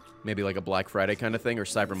 Maybe like a Black Friday kind of thing, or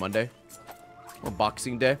Cyber Monday. Or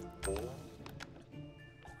Boxing Day.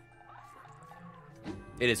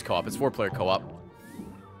 It is co-op. It's 4-player co-op.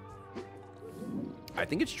 I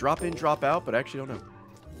think it's drop in, drop out, but I actually don't know.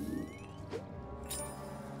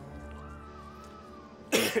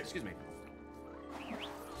 Excuse me.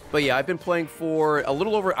 But yeah, I've been playing for a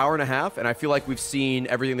little over an hour and a half, and I feel like we've seen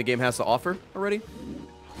everything the game has to offer already.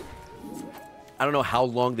 I don't know how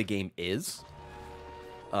long the game is.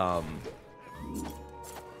 But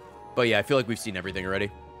yeah, I feel like we've seen everything already.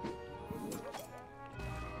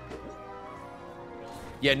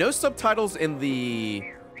 Yeah, no subtitles in the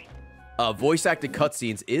voice-acted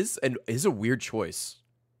cutscenes is a weird choice.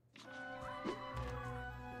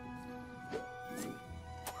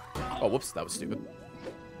 Oh, whoops, that was stupid.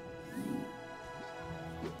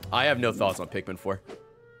 I have no thoughts on Pikmin 4.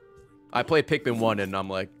 I played Pikmin 1 and I'm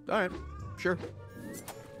like, alright, sure.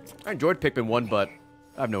 I enjoyed Pikmin 1, but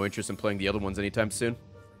I have no interest in playing the other ones anytime soon.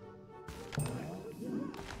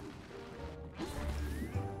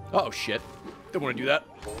 Oh, shit. Don't want to do that.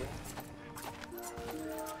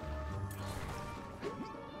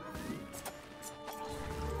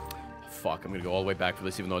 Fuck, I'm gonna go all the way back for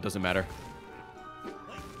this even though it doesn't matter.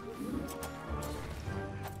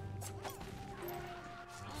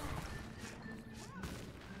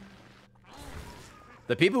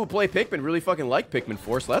 The people who play Pikmin really fucking like Pikmin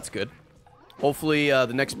 4, so that's good. Hopefully, the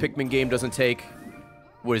next Pikmin game doesn't take,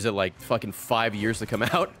 what is it, like fucking 5 years to come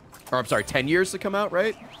out? Or, I'm sorry, 10 years to come out,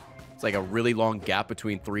 right? It's like a really long gap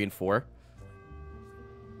between 3 and 4.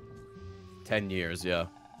 10 years, yeah.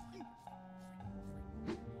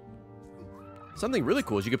 Something really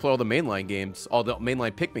cool is you can play all the mainline games, all the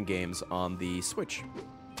mainline Pikmin games on the Switch.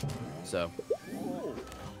 So.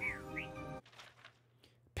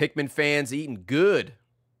 Pikmin fans eating good.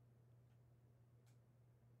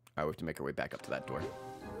 Alright, we have to make our way back up to that door.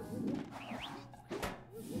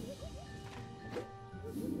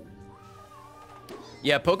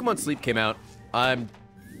 Yeah, Pokemon Sleep came out. I'm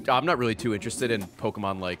not really too interested in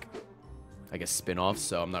Pokemon, like, I guess spin-offs,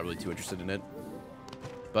 so I'm not really too interested in it.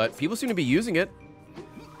 But people seem to be using it.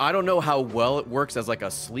 I don't know how well it works as, like, a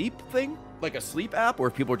sleep thing, like a sleep app, or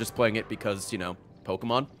if people are just playing it because, you know,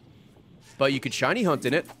 Pokemon. But you could shiny hunt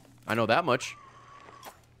in it. I know that much.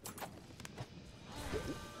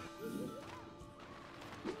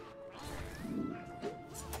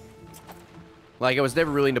 Like, I was never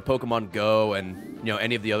really into Pokemon Go and, you know,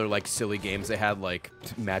 any of the other, like, silly games they had, like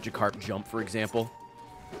Magikarp Jump, for example.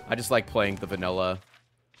 I just like playing the vanilla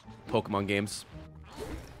Pokemon games.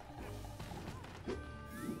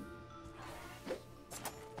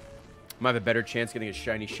 Might have a better chance getting a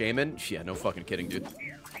shiny Shaman. Yeah, no fucking kidding, dude.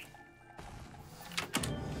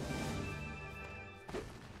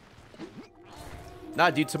 Nah,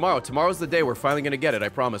 dude, tomorrow. Tomorrow's the day we're finally gonna get it, I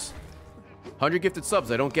promise. 100 gifted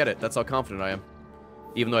subs, I don't get it. That's how confident I am.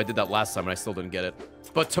 Even though I did that last time and I still didn't get it.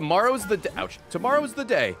 But tomorrow's the day. Ouch. Tomorrow's the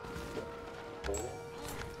day.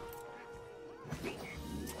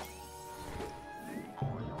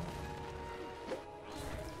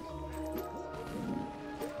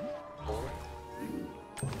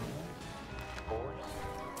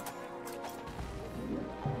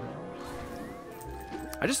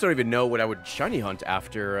 I just don't even know what I would shiny hunt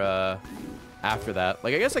after that.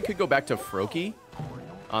 Like, I guess I could go back to Froakie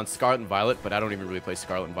on Scarlet and Violet, but I don't even really play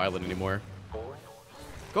Scarlet and Violet anymore.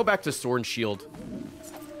 Go back to Sword and Shield.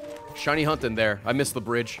 Shiny hunt in there. I missed the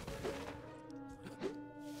bridge.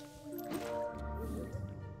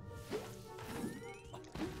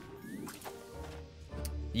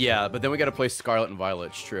 Yeah, but then we gotta play Scarlet and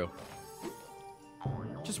Violet. It's true.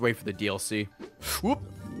 Just wait for the DLC. Whoop.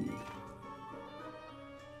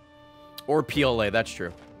 Or PLA, that's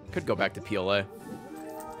true. Could go back to PLA.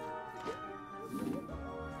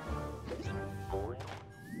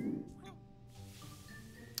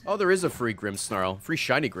 Oh, there is a free Grimmsnarl. Free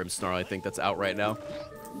shiny Grimmsnarl, I think, that's out right now.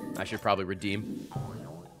 I should probably redeem.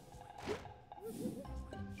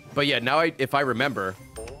 But yeah, now if I remember,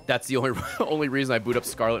 that's the only reason I boot up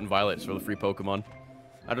Scarlet and Violet is for the free Pokemon.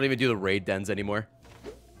 I don't even do the raid dens anymore.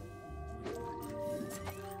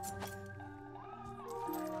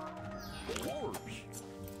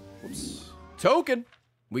 Oops. Token.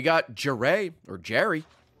 We got Jerry or Jerry.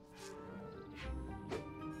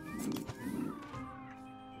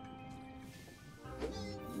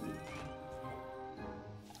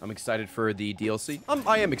 I'm excited for the DLC.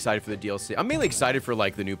 I am excited for the DLC. I'm mainly excited for,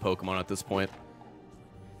 like, the new Pokemon at this point.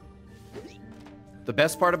 The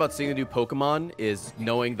best part about seeing the new Pokemon is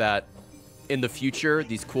knowing that in the future,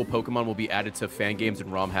 these cool Pokemon will be added to fan games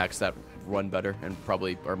and ROM hacks that run better and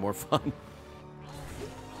probably are more fun.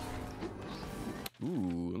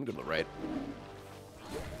 Ooh, let me go to the right.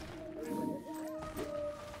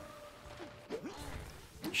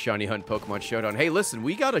 Shiny Hunt Pokemon Showdown. Hey, listen,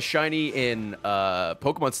 we got a shiny in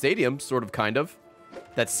Pokemon Stadium, sort of, kind of,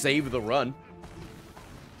 that saved the run.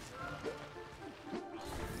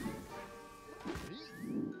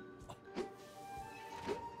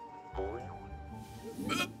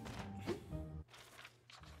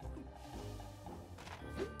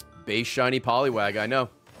 Base shiny Poliwag, I know.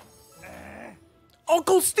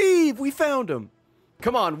 Uncle Steve, we found him.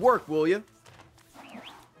 Come on, work, will you?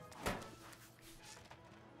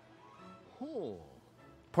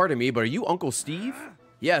 Pardon me, but are you Uncle Steve?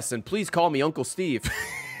 Yes, and please call me Uncle Steve.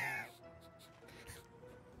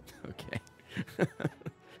 Okay. That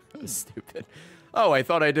was stupid. Oh, I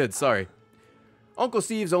thought I did. Sorry. Uncle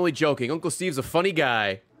Steve's only joking. Uncle Steve's a funny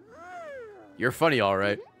guy. You're funny, all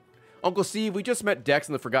right. Uncle Steve, we just met Dex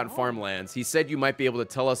in the Forgotten Farmlands. He said you might be able to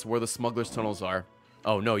tell us where the smugglers' tunnels are.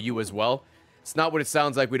 Oh, no, you as well? It's not what it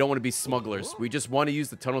sounds like. We don't want to be smugglers. We just want to use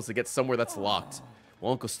the tunnels to get somewhere that's locked.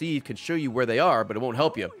 Well, Uncle Steve can show you where they are, but it won't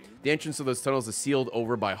help you. The entrance to those tunnels is sealed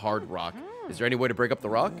over by hard rock. Is there any way to break up the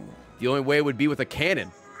rock? The only way would be with a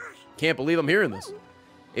cannon. Can't believe I'm hearing this.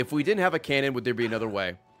 If we didn't have a cannon, would there be another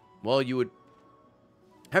way? Well, you would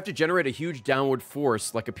have to generate a huge downward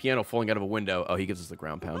force, like a piano falling out of a window. Oh, he gives us the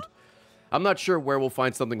ground pound. I'm not sure where we'll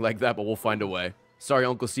find something like that, but we'll find a way. Sorry,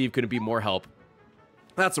 Uncle Steve couldn't be more help.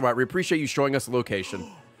 That's all right. We appreciate you showing us the location.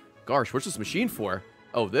 Gosh, what's this machine for?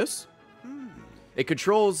 Oh, this? It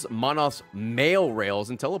controls Monoth's mail rails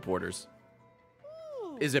and teleporters.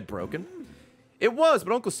 Is it broken? It was,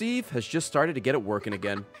 but Uncle Steve has just started to get it working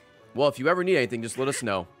again. Well, if you ever need anything, just let us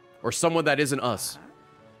know. Or someone that isn't us.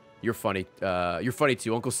 You're funny. You're funny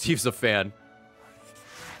too. Uncle Steve's a fan.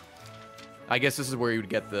 I guess this is where you would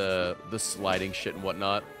get the sliding shit and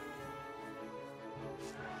whatnot.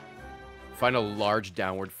 Find a large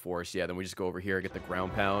downward force. Yeah, then we just go over here, get the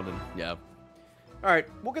ground pound, and yeah. All right,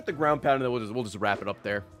 we'll get the ground pound, and then we'll just wrap it up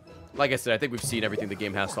there. Like I said, I think we've seen everything the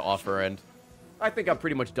game has to offer, and I think I'm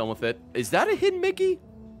pretty much done with it. Is that a hidden Mickey?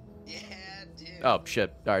 Yeah, dude. Oh,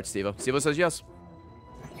 shit. All right, Steve-O. Steve-O says yes.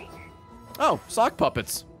 Oh, sock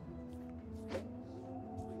puppets.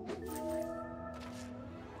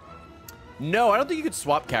 No, I don't think you could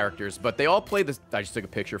swap characters, but they all play this. I just took a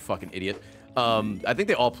picture, fucking idiot. I think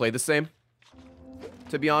they all play the same,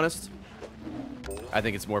 to be honest. I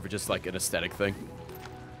think it's more of just like an aesthetic thing.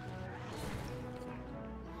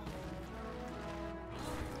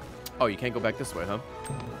 Oh, you can't go back this way, huh?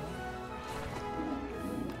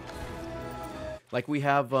 Like we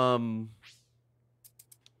have,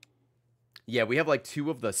 yeah, we have like 2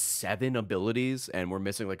 of the 7 abilities, and we're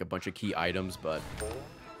missing like a bunch of key items, but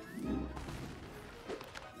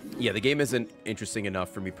yeah, the game isn't interesting enough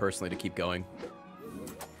for me personally to keep going.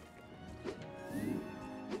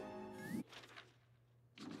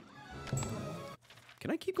 Can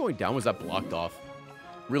I keep going down? Was that blocked off?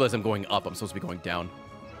 Realize I'm going up. I'm supposed to be going down.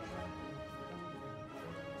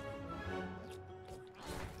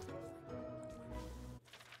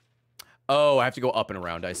 Oh, I have to go up and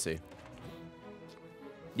around. I see.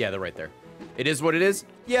 Yeah, they're right there. It is what it is.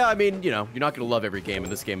 Yeah, I mean, you know, you're not going to love every game,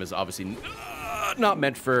 and this game is obviously not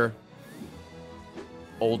meant for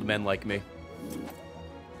old men like me.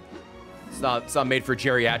 It's not made for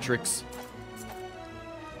geriatrics.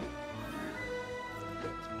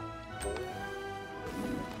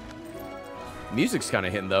 Music's kind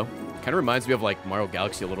of hitting, though. Kind of reminds me of, like, Mario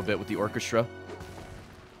Galaxy a little bit with the orchestra.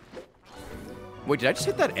 Wait, did I just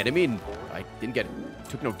hit that enemy and I didn't get...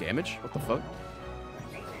 took no damage? What the fuck?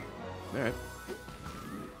 Alright.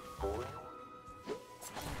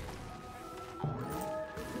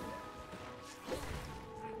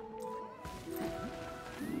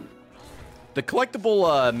 The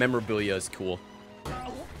collectible memorabilia is cool.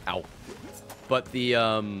 Ow. But the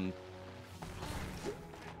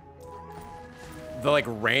like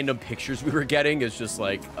random pictures we were getting is just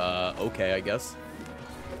like, okay, I guess.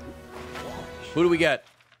 Who do we get?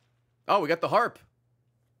 Oh, we got the harp.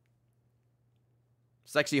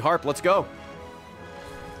 Sexy harp, let's go.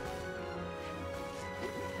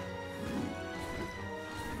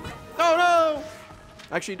 Oh no!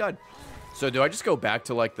 Actually died. So do I just go back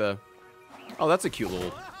to like the... Oh, that's a cute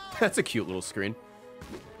little... That's a cute little screen.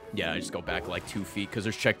 Yeah, I just go back like 2 feet because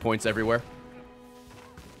there's checkpoints everywhere.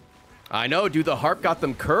 I know, dude, the harp got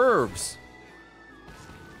them curves.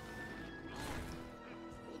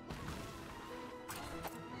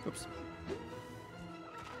 Oops.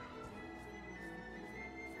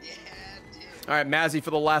 Yeah, dude. All right, Mazzy,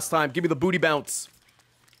 for the last time, give me the booty bounce.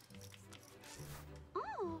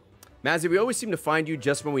 Mazzy, we always seem to find you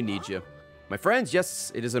just when we need you. My friends,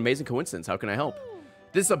 yes, it is an amazing coincidence. How can I help?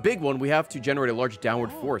 This is a big one. We have to generate a large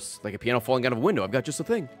downward force, like a piano falling out of a window. I've got just a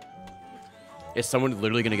thing. Is someone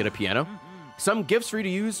literally going to get a piano? Some gifts for you to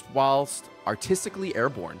use whilst artistically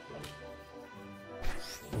airborne.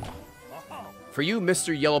 For you,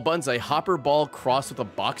 Mr. Yellow Buns, a hopper ball crossed with a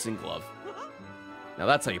boxing glove. Now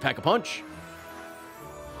that's how you pack a punch.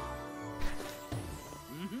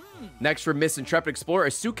 Next for Miss Intrepid Explorer,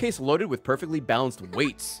 a suitcase loaded with perfectly balanced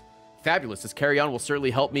weights. Fabulous. This carry-on will certainly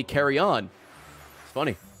help me carry on. It's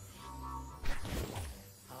funny.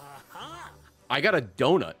 I got a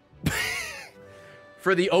donut.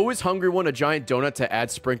 For the always hungry one, a giant donut to add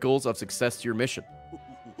sprinkles of success to your mission.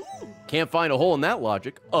 Can't find a hole in that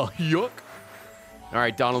logic. Oh, yuck. All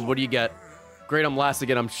right, Donald, what do you get? Great, I'm last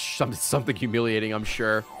again. I'm something humiliating, I'm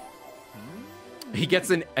sure. He gets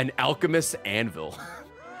an alchemist anvil.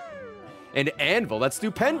 An anvil? That's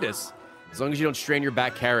stupendous. As long as you don't strain your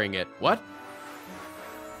back carrying it. What?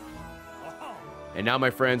 And now, my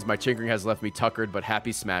friends, my tinkering has left me tuckered but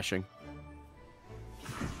happy smashing.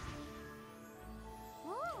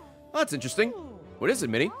 Oh, that's interesting. What is it,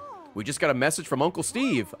 Minnie? We just got a message from Uncle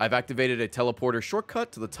Steve. I've activated a teleporter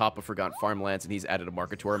shortcut to the top of Forgotten Farmlands, and he's added a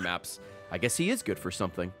marker to our maps. I guess he is good for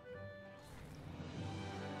something.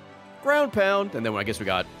 Ground pound. And then I guess we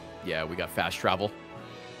got, yeah, we got fast travel.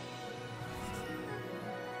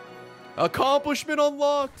 Accomplishment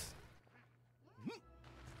unlocked.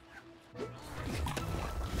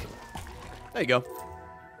 There you go.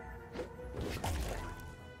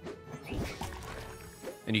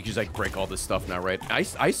 And you can just like break all this stuff now, right?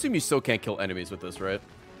 I assume you still can't kill enemies with this, right?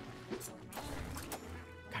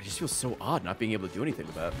 God, it just feels so odd not being able to do anything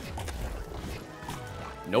with that.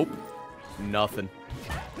 Nope. Nothing.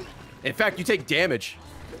 In fact, you take damage.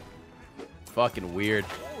 Fucking weird.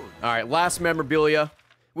 All right, last memorabilia.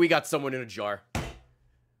 We got someone in a jar.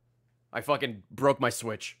 I fucking broke my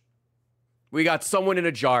Switch. We got someone in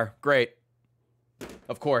a jar. Great.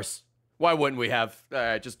 Of course. Why wouldn't we have?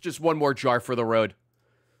 Just one more jar for the road.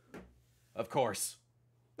 Of course.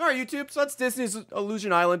 All right, YouTube. So that's Disney's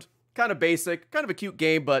Illusion Island. Kind of basic, kind of a cute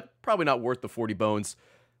game, but probably not worth the 40 bones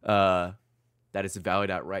that it's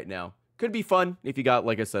valued at right now. Could be fun if you got,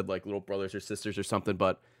 like I said, like little brothers or sisters or something,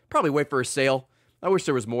 but probably wait for a sale. I wish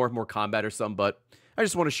there was more combat or something, but I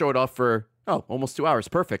just want to show it off for, almost 2 hours.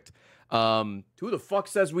 Perfect. Who the fuck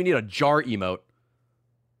says we need a jar emote?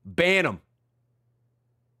 Ban them.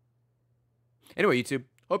 Anyway, YouTube,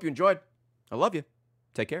 hope you enjoyed. I love you.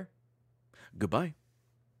 Take care. Goodbye.